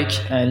downhill bike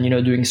and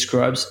doing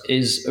scrubs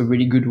is a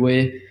really good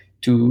way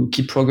to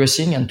keep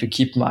progressing and to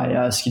keep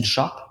my skill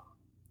sharp.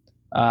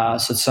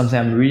 So it's something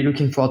I'm really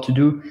looking forward to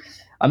do.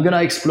 I'm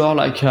gonna explore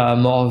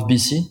more of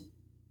BC,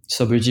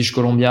 so British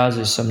Columbia.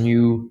 There's some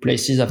new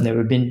places I've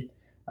never been,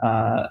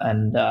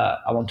 and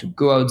I want to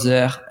go out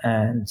there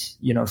and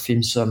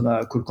film some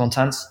cool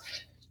content.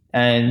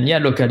 And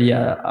locally,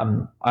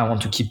 I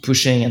want to keep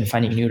pushing and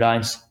finding new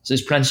lines. So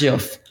there's plenty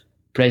of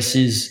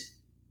places,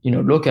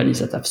 locally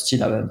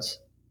that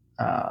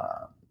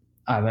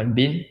I haven't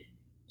been.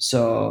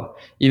 So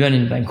even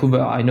in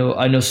Vancouver, I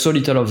know so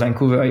little of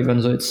Vancouver, even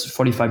though it's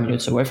 45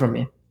 minutes away from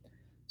me.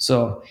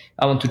 So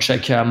I want to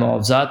check more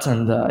of that.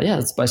 And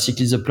that's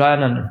basically the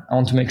plan. And I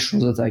want to make sure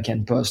that I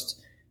can post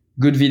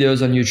good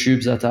videos on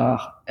YouTube that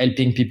are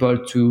helping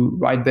people to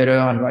ride better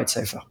and ride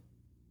safer.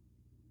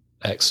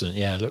 Excellent.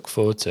 Yeah, look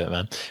forward to it,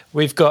 man.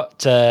 We've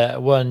got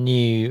one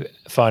new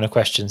final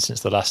question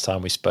since the last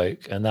time we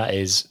spoke, and that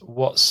is,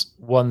 what's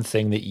one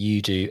thing that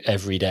you do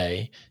every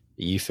day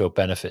that you feel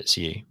benefits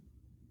you?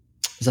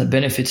 That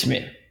benefits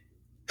me?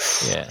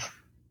 Yeah.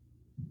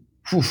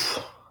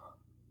 Oof.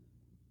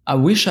 I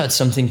wish I had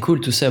something cool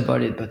to say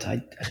about it, but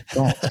I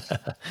don't.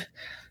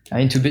 I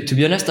mean, to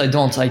be honest, I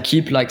don't. I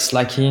keep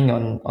slacking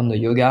on the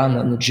yoga and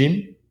on the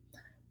gym.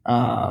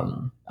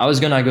 I was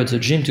gonna go to the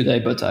gym today,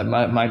 but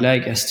my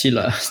leg is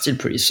still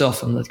pretty sore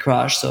from that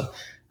crash, so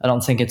I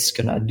don't think it's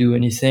gonna do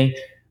anything.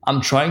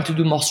 I'm trying to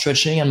do more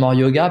stretching and more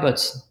yoga,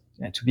 but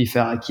to be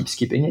fair, I keep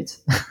skipping it.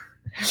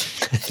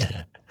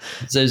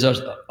 There's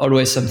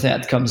always something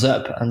that comes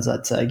up, and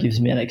that gives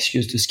me an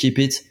excuse to skip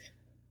it.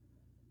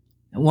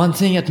 One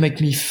thing that makes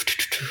me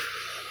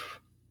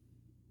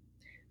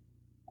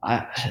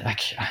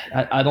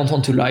I don't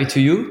want to lie to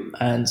you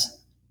and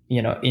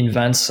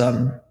invent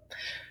some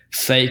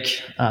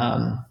fake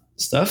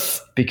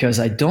stuff, because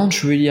I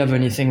don't really have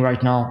anything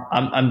right now.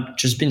 I'm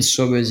just been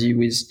so busy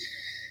with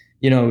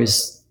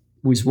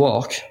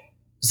work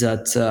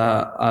that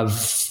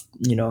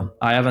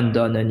I haven't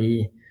done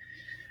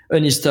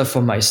any stuff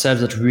for myself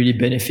that really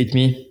benefit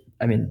me.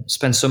 I mean,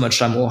 spend so much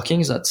time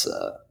working that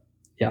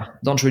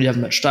don't really have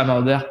much time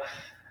out there.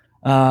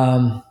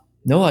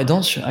 No, I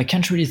don't. I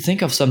can't really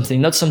think of something.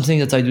 Not something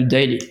that I do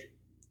daily.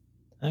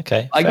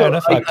 Okay, fair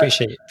enough. I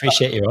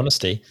appreciate your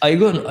honesty. I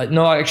go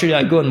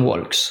on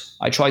walks.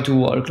 I try to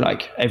walk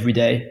every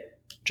day,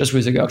 just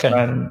with a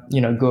girlfriend.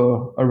 Okay.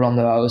 Go around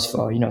the house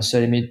for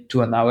 30 minutes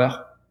to an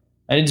hour,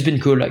 and it's been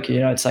cool.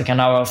 It's an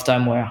hour of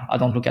time where I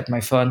don't look at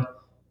my phone,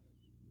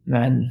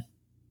 and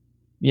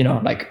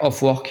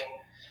off work.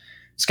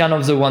 It's kind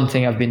of the one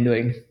thing I've been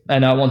doing,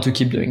 and I want to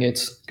keep doing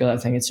it because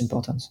I think it's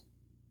important.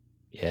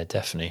 Yeah,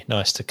 definitely.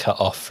 Nice to cut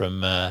off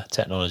from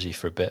technology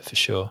for a bit, for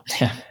sure.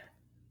 Yeah.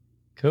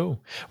 Cool.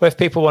 Well, if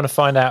people want to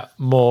find out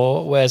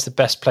more, where's the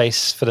best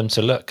place for them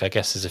to look? I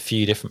guess there's a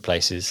few different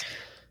places.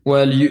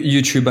 Well,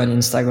 YouTube and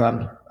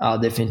Instagram are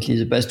definitely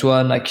the best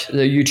one. The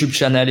YouTube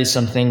channel is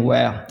something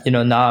where,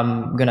 now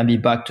I'm going to be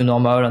back to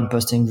normal and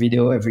posting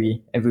video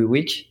every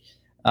week.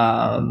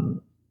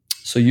 So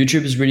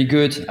YouTube is really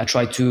good. I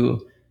try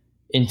to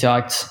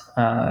interact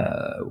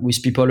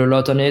with people a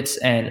lot on it,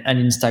 and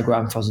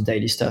Instagram for the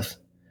daily stuff.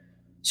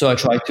 So I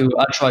try.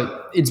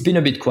 It's been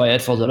a bit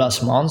quiet for the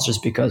last month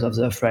just because of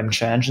the frame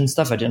change and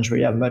stuff. I didn't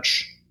really have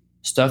much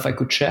stuff I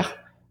could share,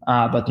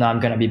 but now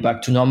I'm gonna be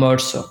back to normal.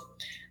 So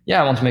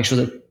I want to make sure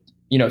that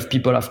if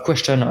people have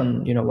question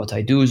on what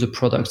I do, the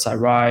products I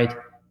ride,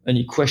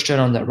 any question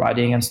on the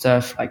riding and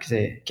stuff,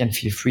 they can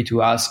feel free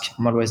to ask.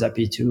 I'm always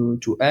happy to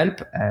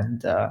help,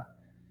 and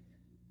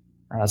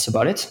that's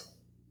about it.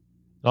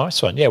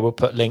 Nice one. Yeah, we'll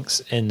put links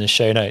in the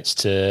show notes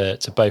to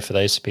both of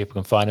those so people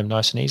can find them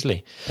nice and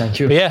easily. Thank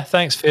you. But yeah,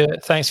 thanks for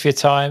your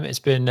time. It's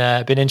been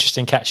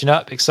interesting catching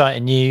up.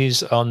 Exciting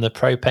news on the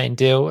propane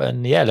deal,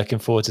 and looking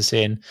forward to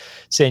seeing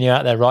you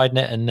out there riding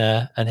it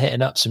and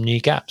hitting up some new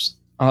gaps.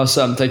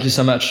 Awesome. Thank you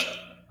so much.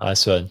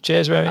 Nice one.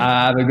 Cheers, Rémy.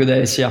 Have a good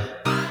day. See ya.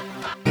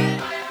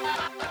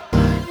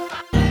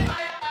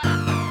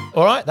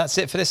 All right, that's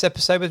it for this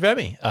episode with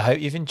Rémy. I hope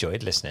you've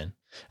enjoyed listening.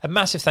 A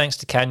massive thanks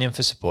to Canyon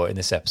for supporting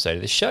this episode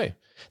of the show.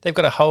 They've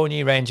got a whole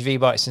new range of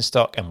e-bikes in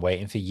stock and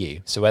waiting for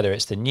you. So whether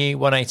it's the new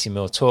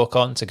 180mm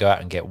Torque-On to go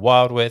out and get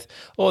wild with,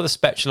 or the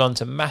Spectral-On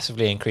to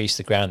massively increase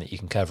the ground that you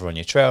can cover on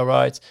your trail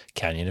rides,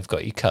 Canyon have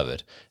got you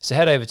covered. So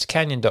head over to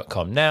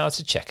canyon.com now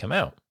to check them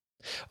out.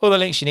 All the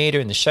links you need are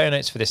in the show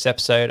notes for this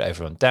episode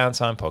over on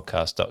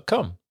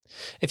downtimepodcast.com.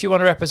 If you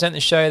want to represent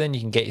the show, then you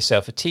can get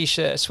yourself a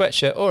t-shirt, a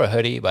sweatshirt or a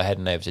hoodie by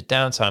heading over to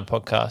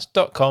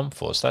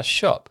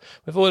downtimepodcast.com/shop,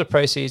 with all the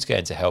proceeds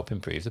going to help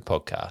improve the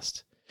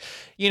podcast.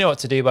 You know what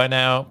to do by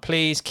now.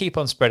 Please keep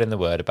on spreading the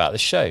word about the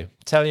show.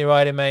 Tell your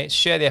riding mates,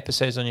 share the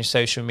episodes on your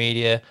social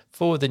media,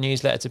 forward the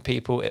newsletter to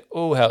people. It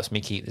all helps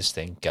me keep this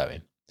thing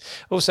going.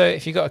 Also,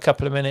 if you've got a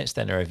couple of minutes,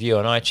 then a review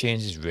on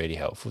iTunes is really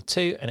helpful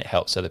too, and it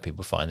helps other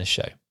people find the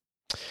show.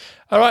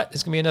 All right,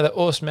 there's going to be another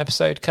awesome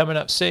episode coming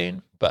up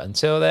soon, but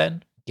until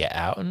then, get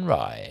out and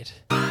ride.